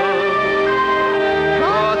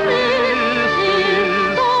 But this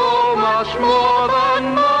is so much more than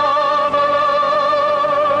marvelous.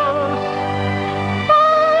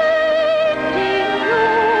 Finding you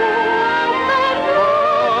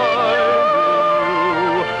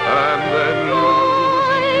and then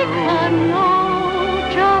losing you. I can know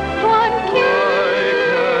just one kiss.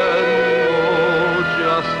 I can know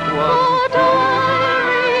just one kiss.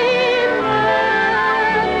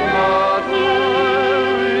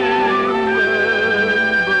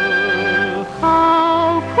 But I remember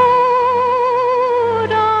how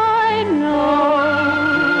could I know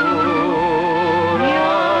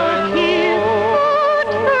your kiss would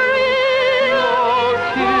thrill.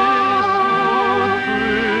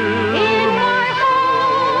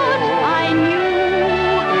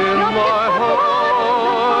 In my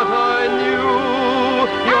heart I knew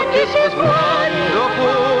your kiss was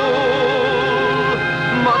wonderful,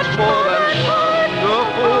 much more than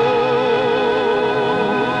wonderful.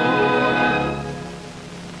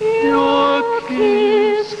 Your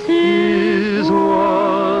kiss is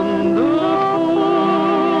wonderful.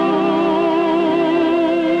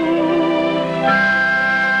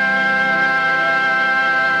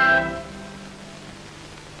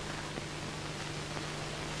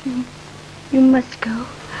 You must go.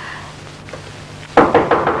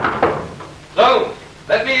 So,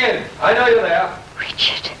 let me in. I know you're there.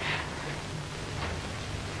 Richard.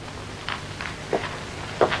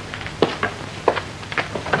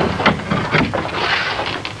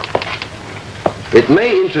 It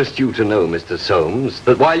may interest you to know, Mr. Soames,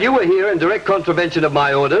 that while you were here in direct contravention of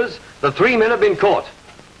my orders, the 3 men have been caught.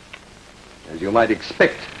 As you might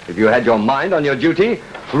expect, if you had your mind on your duty,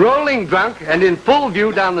 rolling drunk and in full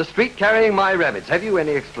view down the street carrying my rabbits. Have you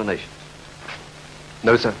any explanation?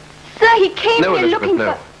 No, sir. Sir, he came No, here Elizabeth, looking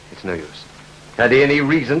no. for... It's no use. Had he any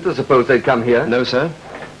reason to suppose they'd come here? No, sir.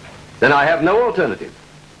 Then I have no alternative.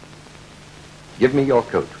 Give me your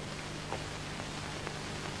coat.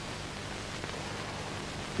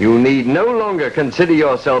 You need no longer consider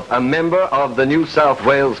yourself a member of the New South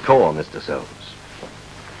Wales Corps, Mr. Soames.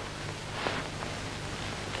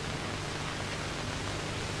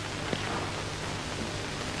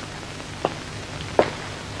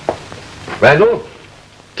 Randall,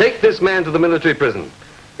 take this man to the military prison.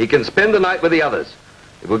 He can spend the night with the others.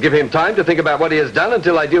 It will give him time to think about what he has done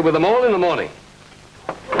until I deal with them all in the morning.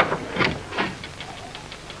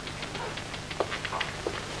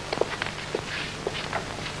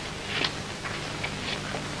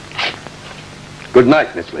 Good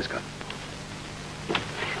night, Miss Westcott.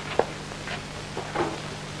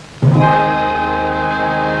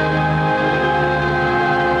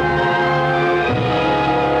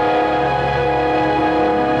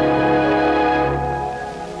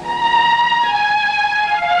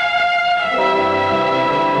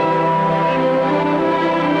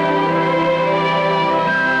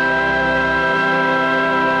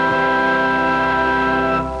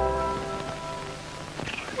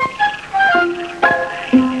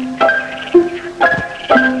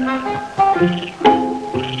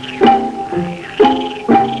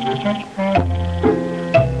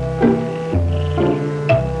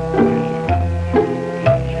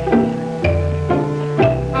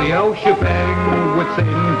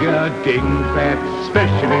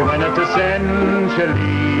 Especially when it's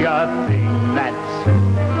essentially a thing that's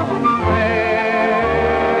unfair.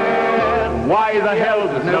 Why the hell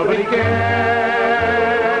does nobody care?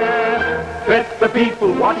 Let the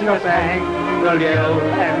people watching us angle, yell,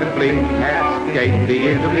 and blink at skate the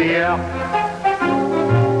end of the year.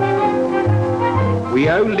 We we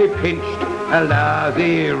only pinched a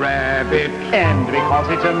lousy rabbit. And because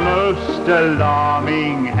it's a most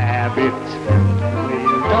alarming habit.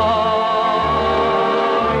 We'll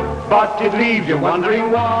die, but it leaves you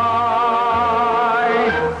wondering why.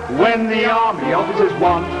 When the army officers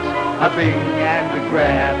want a bing and a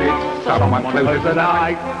grab it, someone close the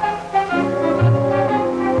night.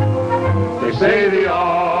 They say the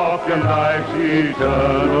afterlife's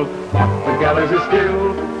eternal, but the gallows is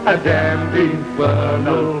still a damned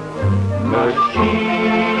infernal machine.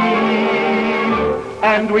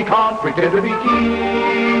 And we can't pretend to be keen,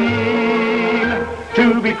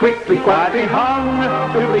 to be quickly, quietly hung,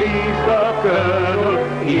 to please the colonel,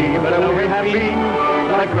 even though we have been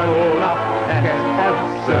like grown-up and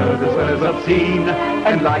absurd as well as obscene,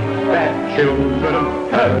 and like bad children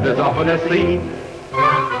heard as often as seen.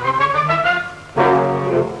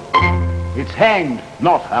 It's hanged,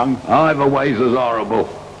 not hung. Either way's as horrible.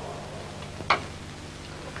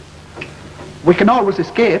 We can always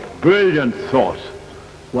escape. Brilliant thought.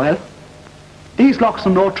 Well, these locks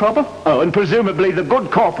are no trouble. Oh, and presumably the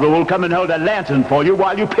good corporal will come and hold a lantern for you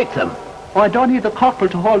while you pick them. Oh, I don't need the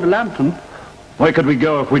corporal to hold the lantern. Where could we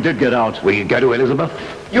go if we did get out? We go to Elizabeth.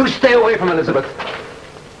 You stay away from Elizabeth.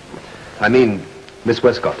 I mean, Miss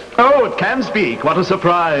Westcott. Oh, it can speak. What a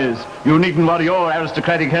surprise. You needn't worry your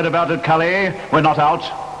aristocratic head about it, Calais. We're not out.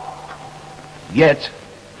 Yet.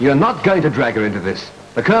 You're not going to drag her into this.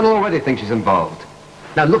 The Colonel already thinks she's involved.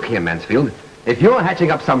 Now look here, Mansfield. If you're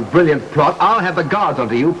hatching up some brilliant plot, I'll have the guards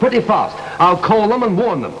onto you pretty fast. I'll call them and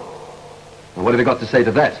warn them. Well, what have you got to say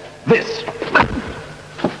to that? This.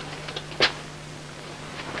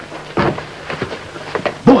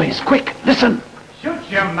 Boys, quick, listen. Shut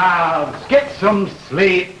your mouths. Get some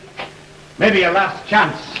sleep. Maybe your last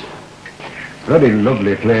chance. Bloody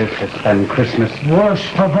lovely place to spend Christmas. Worse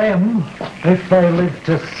for them, if they live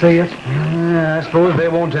to see it. I suppose they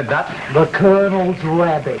wanted that. The Colonel's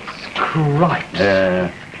rabbits. Christ.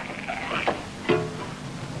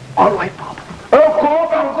 All right, Bob. Oh,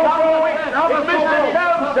 Corporal, now for Mr.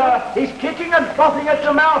 Sheldon, sir. He's kicking and frothing at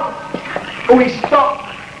the mouth. Oh, he stopped.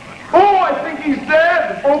 Oh, I think he's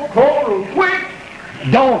dead. Oh, Corporal, quick.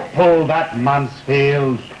 Don't pull that,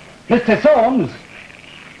 Mansfield. Mr. Soames.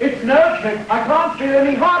 It's nerve-sick. I can't feel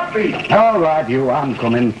any heartbeat. All right, I'm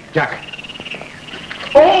coming. Jack.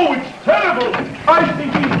 Oh, it's terrible. I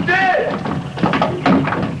think he's dead.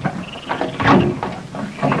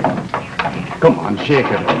 Come on, shake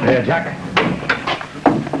it up there, Jack.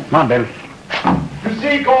 Come on, Bill. You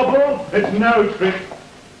see, Corporal, it's no trick.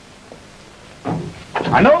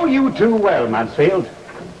 I know you too well, Mansfield.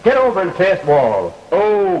 Get over and face wall.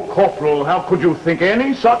 Oh, Corporal, how could you think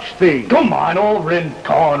any such thing? Come on, over in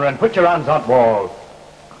corner and put your hands on wall.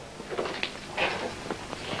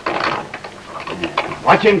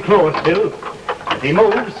 Watch him close, Bill. If he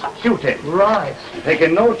moves, shoot him. Right.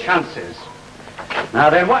 Taking no chances. Now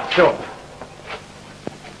then, watch up.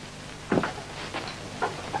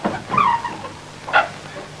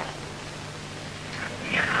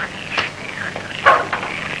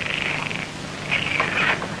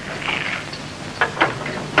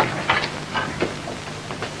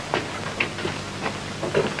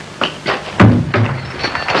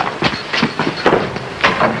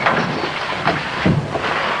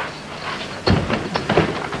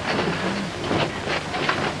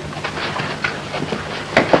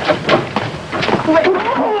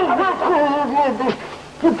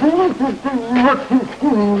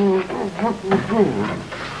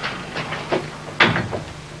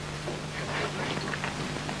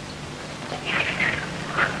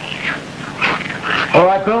 All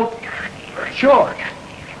right, Bill? Sure.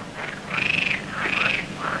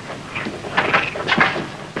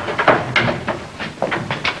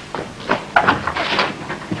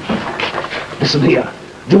 Listen here.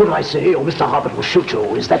 Do what I say, or Mr. Harpert will shoot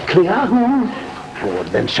you. Is that clear? Good.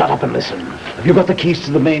 Then shut up and listen. Have you got the keys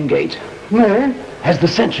to the main gate? No. Has the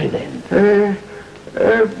sentry then?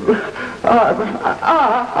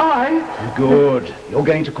 I. Good. You're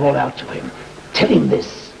going to call out to him. Tell him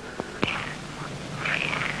this.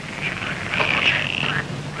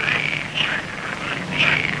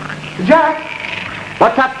 Jack.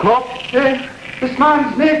 What's up, Corp? This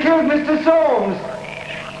man's near killed Mr. Soames.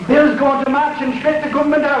 Bill's going to march him straight to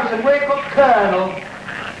Government House and wake up Colonel.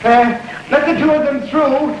 Let the two of them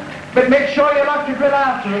through, but make sure you lock your grill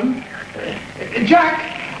after him. Jack,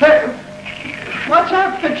 watch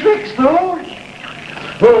out for tricks, though.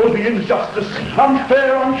 Oh, the injustice.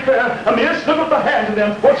 Unfair, unfair. A mere slip of the hand of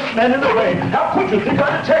the unfortunate man in the rain. How could you think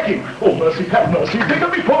I'd attack him? Oh, mercy, have mercy. Think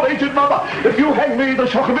of me, poor aged mother. If you hang me, the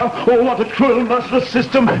shock of it. Oh, what a cruel, merciless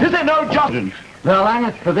system. Is there no justice? They'll hang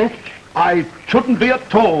us for this. I shouldn't be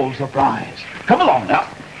at all surprised. Come along now.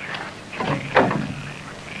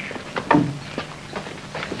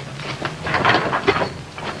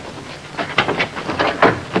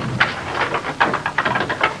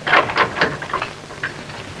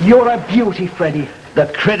 You're a beauty, Freddie. The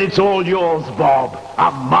credit's all yours, Bob.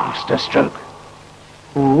 A masterstroke.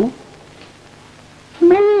 Who?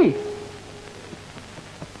 Me.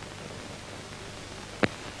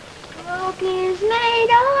 Smoke is made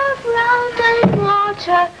of rum and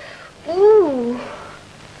water. Ooh.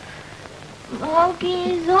 Smoke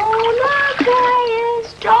is Ola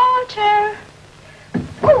Guy's daughter.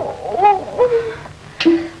 Ooh.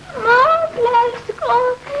 Smoke likes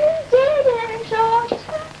clothes and shorts.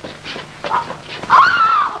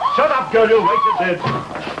 Shut up, girl, you'll wake your dead.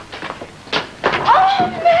 Oh,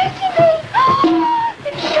 mercy me.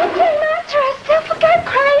 It's shooting master. I still forget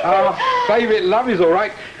crazy. Our favourite love is all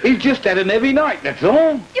right. He's just had an heavy night, that's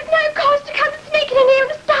all. You've no cause to come sneaking in here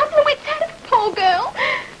and startle the wits out of the poor girl.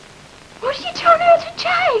 Was she thrown out of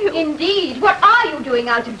jail? Indeed. What are you doing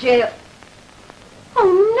out of jail?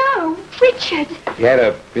 Oh, no. Richard. He had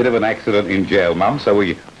a bit of an accident in jail, Mum, so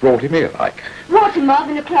we brought him here, like. Brought him up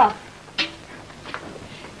in a cloth.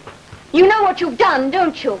 You know what you've done,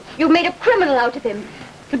 don't you? You've made a criminal out of him.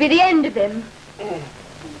 It'll be the end of him.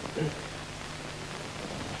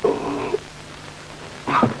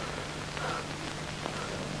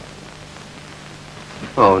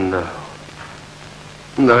 Oh, no.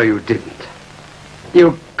 No, you didn't.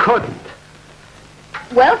 You couldn't.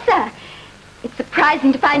 Well, sir, it's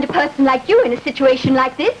surprising to find a person like you in a situation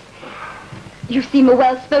like this. You seem a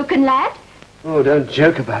well-spoken lad. Oh, don't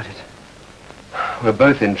joke about it. We're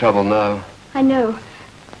both in trouble now. I know.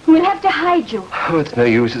 We'll have to hide you. Oh, it's no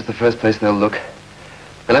use. It's the first place they'll look.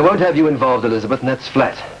 And I won't have you involved, Elizabeth, and that's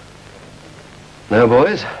flat. No,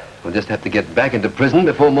 boys. We'll just have to get back into prison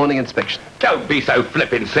before morning inspection. Don't be so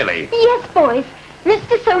flippin' silly. Yes, boys.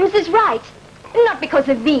 Mr. Soames is right. Not because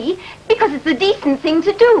of me, because it's the decent thing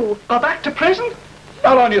to do. Go back to prison?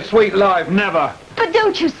 Not on your sweet life, never. But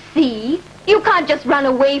don't you see? You can't just run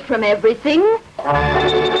away from everything.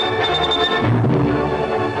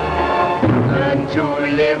 Learn to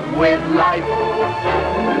live with life.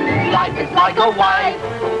 Life is like a wife.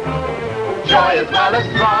 Joy as well as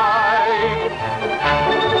strife.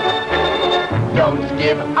 Don't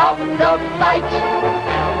give up the fight.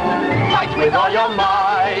 Fight with all your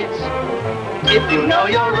might. If you know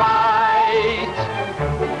you're right.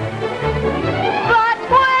 But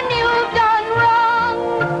when you've done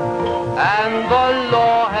wrong, And the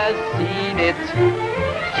law has seen it.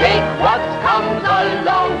 Take what comes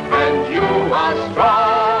along, and you are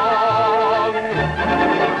strong.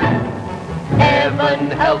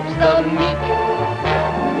 Heaven helps the meek.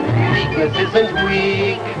 Weakness isn't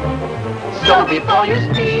weak. So before you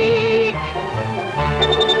speak,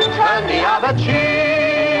 turn the other cheek.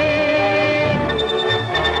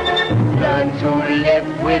 Learn to live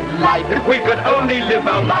with life. If we could only live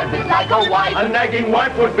our life. Life is like a wife. A nagging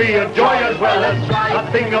wife would be a joy as well as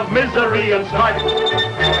a thing of misery and strife.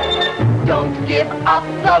 Don't give up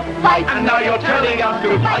the fight. And now you're telling us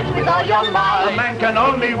to Fight with all your A might. man can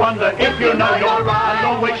only wonder if you know you're a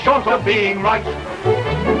long way short of being right.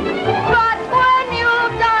 but when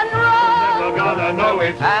you've done wrong, Never gonna know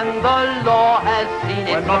it. And the law has seen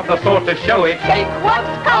We're it. not the sort to show it. Take what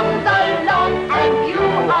comes along, and you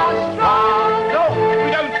are strong. No,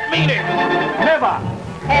 we don't mean it. Never.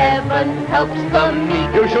 Heaven helps the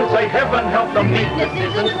meek. You should say heaven help the meek.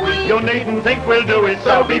 Weakness isn't weak. You needn't think we'll do it.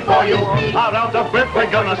 So before you are out of breath, we're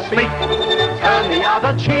gonna speak. Turn the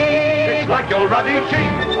other cheek. It's like your ruddy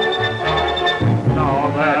cheek.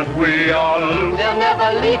 Now that we are loose, They'll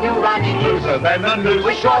never leave you running loose. looser than the noose.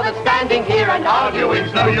 We're sure that standing here and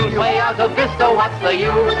arguing's no use. Way out of this, so what's the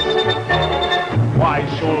use? Why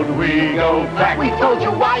should we go back? We told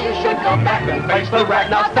you why you should go back and Face the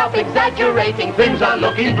rack. now stop exaggerating. Things are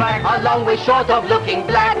looking black, a long way short of looking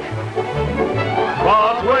black.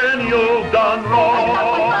 But when you've done wrong,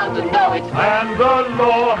 Bound to know it, and the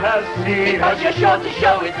law has seen because it, you're sure to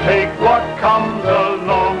show it. take what comes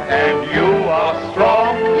along, and you are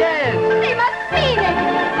strong. Yes. they must mean it.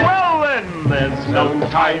 Well then, there's no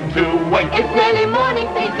time to wait. It's nearly morning,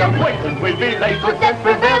 please don't wait. And we'll be late. Good sense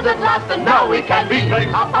prevails at last, and now we can be a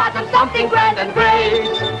part of something grand and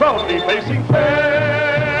great. Proudly facing fate.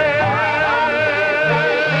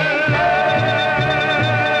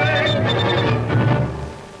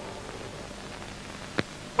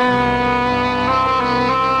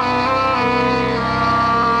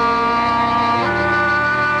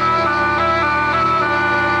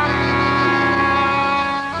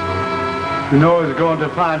 You know he's going to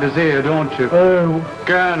find us here, don't you? Oh.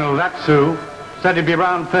 Colonel, that's who. Said he'd be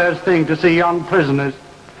round first thing to see young prisoners.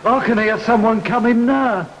 I can hear someone coming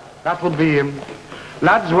now. That'll be him.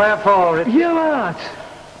 Lads, where for it? You aren't.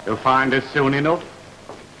 You'll find us soon enough.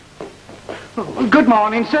 Good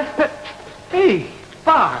morning, sir. Hey,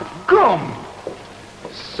 by gum.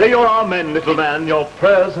 Say your amen, little man. Your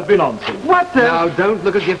prayers have been answered. What the... Now, don't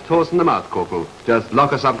look a gift horse in the mouth, Corporal. Just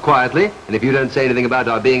lock us up quietly, and if you don't say anything about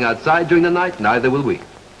our being outside during the night, neither will we.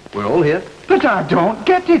 We're all here. But I don't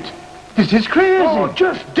get it. This is crazy. Oh,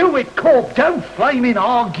 just do it, Corp. Don't flaming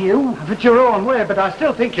argue. Have it your own way, but I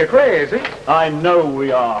still think you're crazy. I know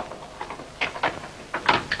we are.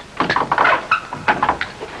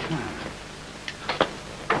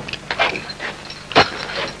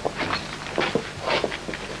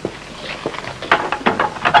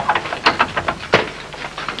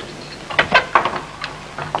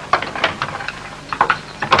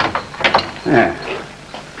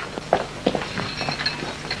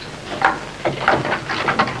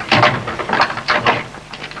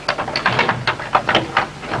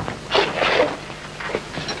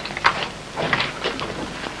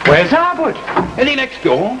 Where's Harwood? Is he next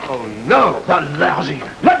door? Oh, no. The lousy.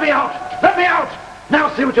 Let me out! Let me out!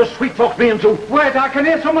 Now see what your sweet folks mean to. Wait, I can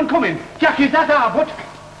hear someone coming. Jack, is that Harwood?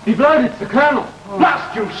 Be blowed, it's the Colonel.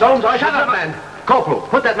 Blast you, Soames, I Shut up, man. Corporal,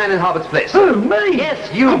 put that man in Harvard's place. Who, me?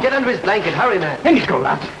 Yes, you. Get under his blanket. Hurry, man. In you go,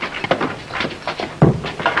 lads.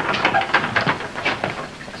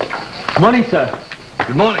 Morning, sir.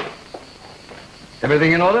 Good morning.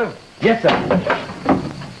 Everything in order? Yes, sir.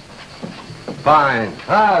 Fine.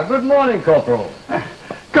 Ah, good morning, Corporal.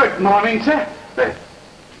 Good morning, sir.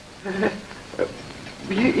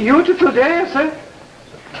 Beautiful day, sir.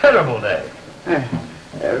 Terrible day.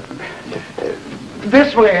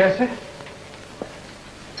 This way, sir.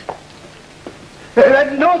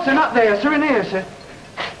 No, sir, not there, sir, in here, sir.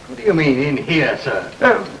 What do you mean, in here, sir?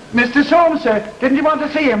 Mr. Soames, sir. Didn't you want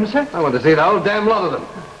to see him, sir? I want to see the whole damn lot of them.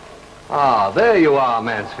 Ah, there you are,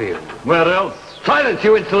 Mansfield. Where else? Silence,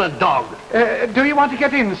 you insolent dog. Do you want to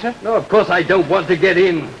get in, sir? No, of course I don't want to get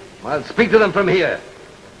in. I'll speak to them from here.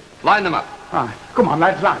 Line them up. Ah, come on,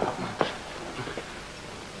 lads, line up.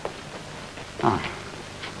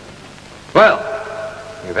 Well,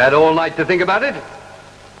 you've had all night to think about it.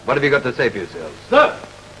 What have you got to say for yourselves? Sir!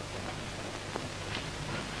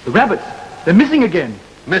 The rabbits. They're missing again.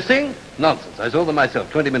 Missing? Nonsense. I saw them myself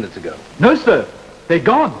 20 minutes ago. No, sir. They're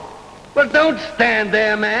gone. Well, don't stand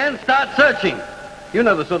there, man. Start searching. You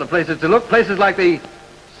know the sort of places to look. Places like the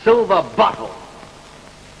Silver Bottle.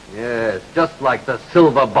 Yes, just like the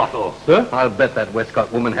Silver Bottle. Sir? I'll bet that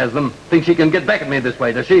Westcott woman has them. Thinks she can get back at me this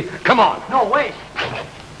way, does she? Come on. No, wait.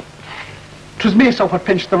 'Twas me, sir, what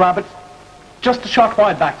pinched the rabbit. Just a short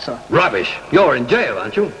while back, sir. Rubbish. You're in jail,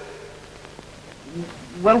 aren't you?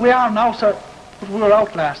 Well, we are now, sir, but we were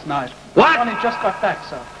out last night. What? We only just got back,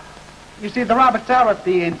 sir. You see, the rabbits are at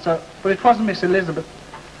the inn, sir, but it wasn't Miss Elizabeth.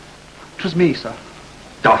 It was me, sir.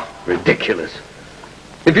 Oh, ridiculous.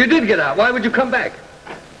 If you did get out, why would you come back?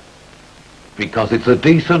 Because it's a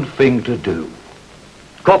decent thing to do.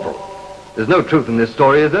 Corporal, there's no truth in this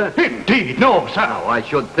story, is there? Indeed, no, sir. No, I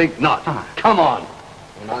should think not. Come on.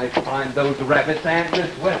 When I find those rabbits and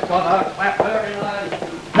Miss Westcott, I'll slap her in line.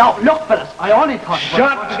 Now, look, fellas, I only thought...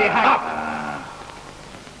 Shut up.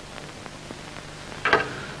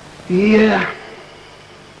 Yeah.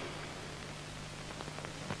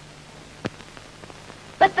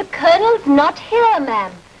 But the Colonel's not here,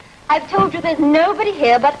 ma'am. I've told you there's nobody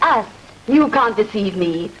here but us. You can't deceive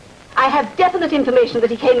me. I have definite information that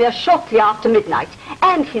he came here shortly after midnight,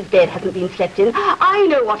 and his bed hasn't been slept in. I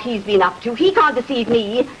know what he's been up to. He can't deceive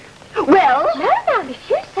me. Well? No, ma'am, if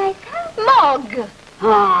you say so. Mog!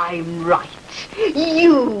 I'm right.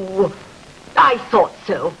 You. I thought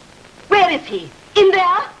so. Where is he? In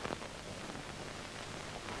there?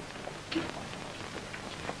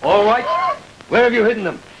 All right. Where have you hidden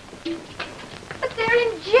them? But they're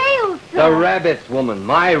in jail, sir. The rabbits, woman.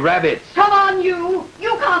 My rabbits. Come on, you. You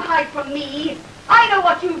can't hide from me. I know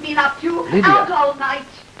what you've been up to. Lydia. Out all night.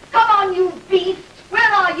 Come on, you beast. Where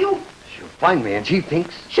are you? She'll find me, and she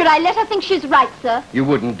thinks... Should I let her think she's right, sir? You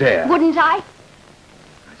wouldn't dare. Wouldn't I? I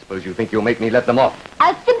suppose you think you'll make me let them off.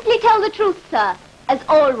 I'll simply tell the truth, sir. As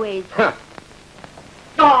always. Huh.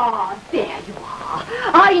 Oh, there you are.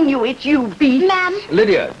 I knew it, you beast. Ma'am.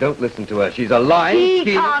 Lydia, don't listen to her. She's a lying... He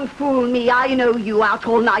scheming- can't fool me. I know you out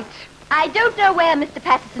all night. I don't know where Mr.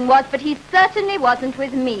 Patterson was, but he certainly wasn't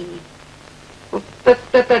with me. Well,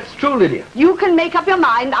 that's true, Lydia. You can make up your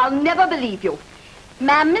mind. I'll never believe you.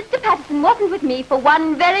 Ma'am, Mr. Patterson wasn't with me for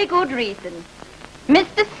one very good reason.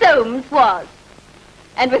 Mr. Soames was.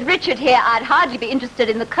 And with Richard here, I'd hardly be interested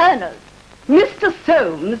in the colonel. Mr.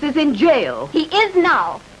 Soames is in jail. He is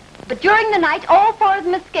now. But during the night, all four of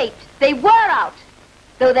them escaped. They were out,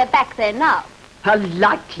 though they're back there now. A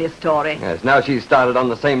likely story. Yes, now she's started on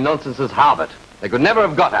the same nonsense as Harvard. They could never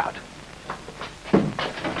have got out.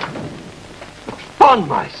 On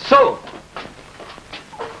my soul!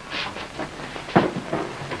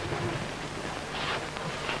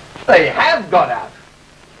 They have got out.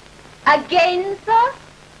 Again, sir?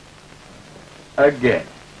 Again.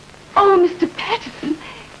 Oh, Mr. Patterson,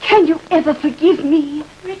 can you ever forgive me?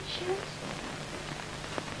 Richard.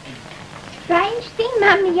 Strange thing,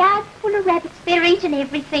 Mum. The yard's full of rabbits. They're eating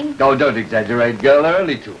everything. Oh, don't exaggerate, girl. There are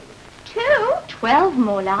only 2 of them. 2? 12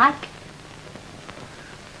 more like.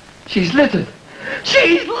 She's littered.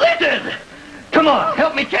 She's littered! Come on,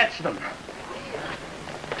 help me catch them.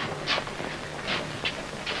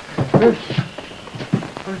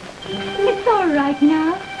 It's all right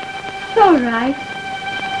now. It's all right.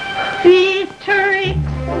 These tricks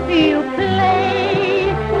you play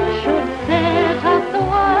should set us the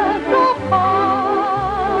world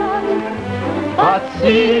apart. But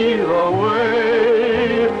see the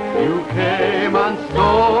way you came and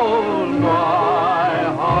stole my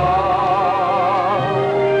heart.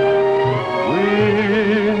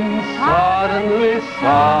 Wind suddenly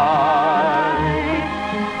sighed,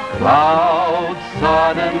 clouds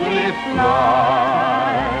suddenly fly.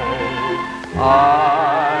 I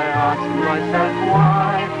asked myself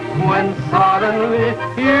why, when suddenly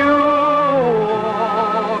you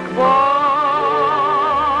walk by.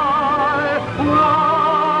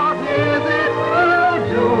 What is it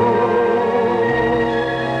you do?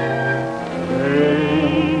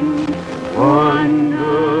 Strange,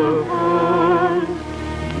 wonderful,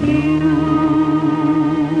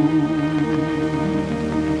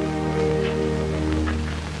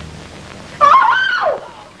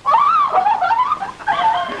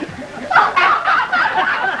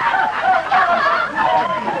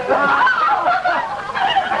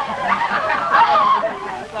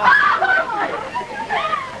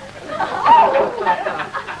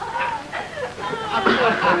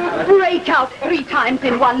 Break out 3 times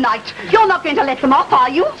in one night. You're not going to let them off, are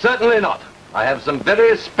you? Certainly not. I have some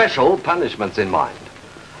very special punishments in mind.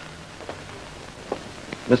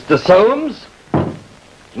 Mr. Soames,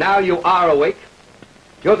 now you are awake.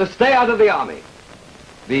 You're to stay out of the army.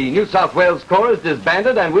 The New South Wales Corps is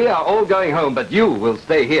disbanded and we are all going home, but you will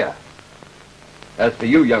stay here. As for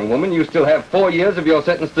you, young woman, you still have 4 years of your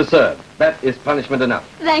sentence to serve. That is punishment enough.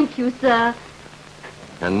 Thank you, sir.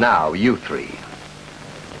 And now, you 3.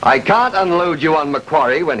 I can't unload you on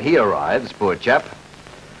Macquarie when he arrives, poor chap.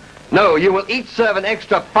 No, you will each serve an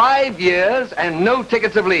extra 5 years and no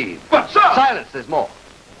tickets of leave. But, sir! Silence, there's more.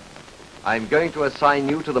 I'm going to assign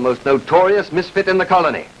you to the most notorious misfit in the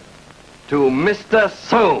colony. To Mr.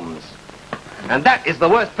 Soames. And that is the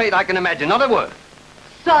worst fate I can imagine, not a word.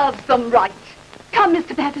 Serves them right. Come,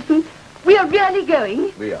 Mr. Patterson. We are really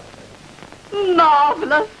going. We are.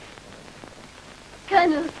 Marvelous.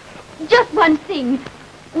 Colonel, just one thing.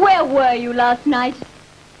 Where were you last night?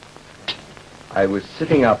 I was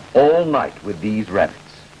sitting up all night with these rabbits.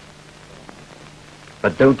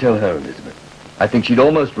 But don't tell her, Elizabeth. I think she'd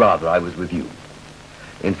almost rather I was with you.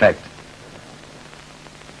 In fact...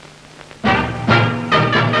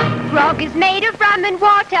 Grog is made of rum and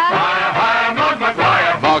water. Higher, higher, Maud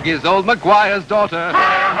McGuire. Mog is old McGuire's daughter.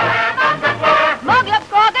 Higher, higher, Maud McGuire. Mog loves